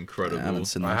Comedy is incredible. I haven't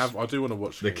seen those. I do want to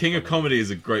watch The King of Comedy is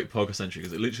a great podcast entry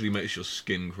because it literally makes your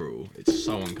skin crawl. It's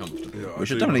so uncomfortable. Yeah, We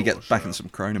should definitely get back in some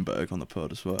Cronenberg on the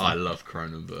pod as well. I love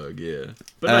Cronenberg, yeah.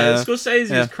 But no, Scorsese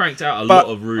yeah. has cranked out a But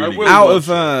lot of I really will-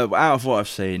 good. out of what I've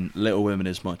seen, Little Women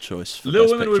is my choice. For Little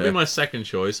Best Women would be Picture. my second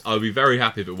choice. I would be very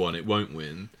happy if it won. It won't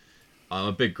win. I'm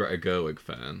a big Greta Gerwig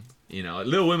fan. You know,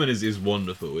 Little Women is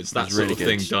wonderful. It's that It's sort really of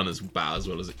thing good. done as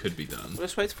well as it could be done.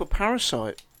 Let's wait for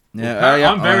Parasite.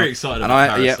 Yeah, I'm very excited and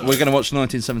about yeah, Parasite. we're gonna watch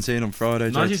 1917 on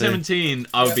Friday. JT. 1917,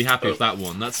 I would be happy if that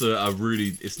won. That's a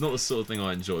really... It's not the sort of thing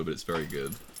I enjoy, but it's very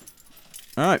good.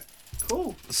 All right,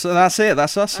 Cool. so that's it.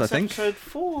 That's us. That's I think episode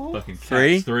 4. Fucking Cats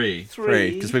Three? 3.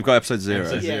 three because we've got episode 0.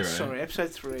 Episode Yeah, 0. sorry,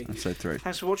 episode 3. Episode 3.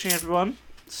 Thanks for watching, everyone.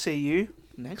 See you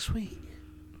next week.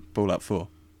 Ball out 4.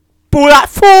 Ball at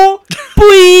 4.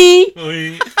 Boy.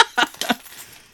 Oi.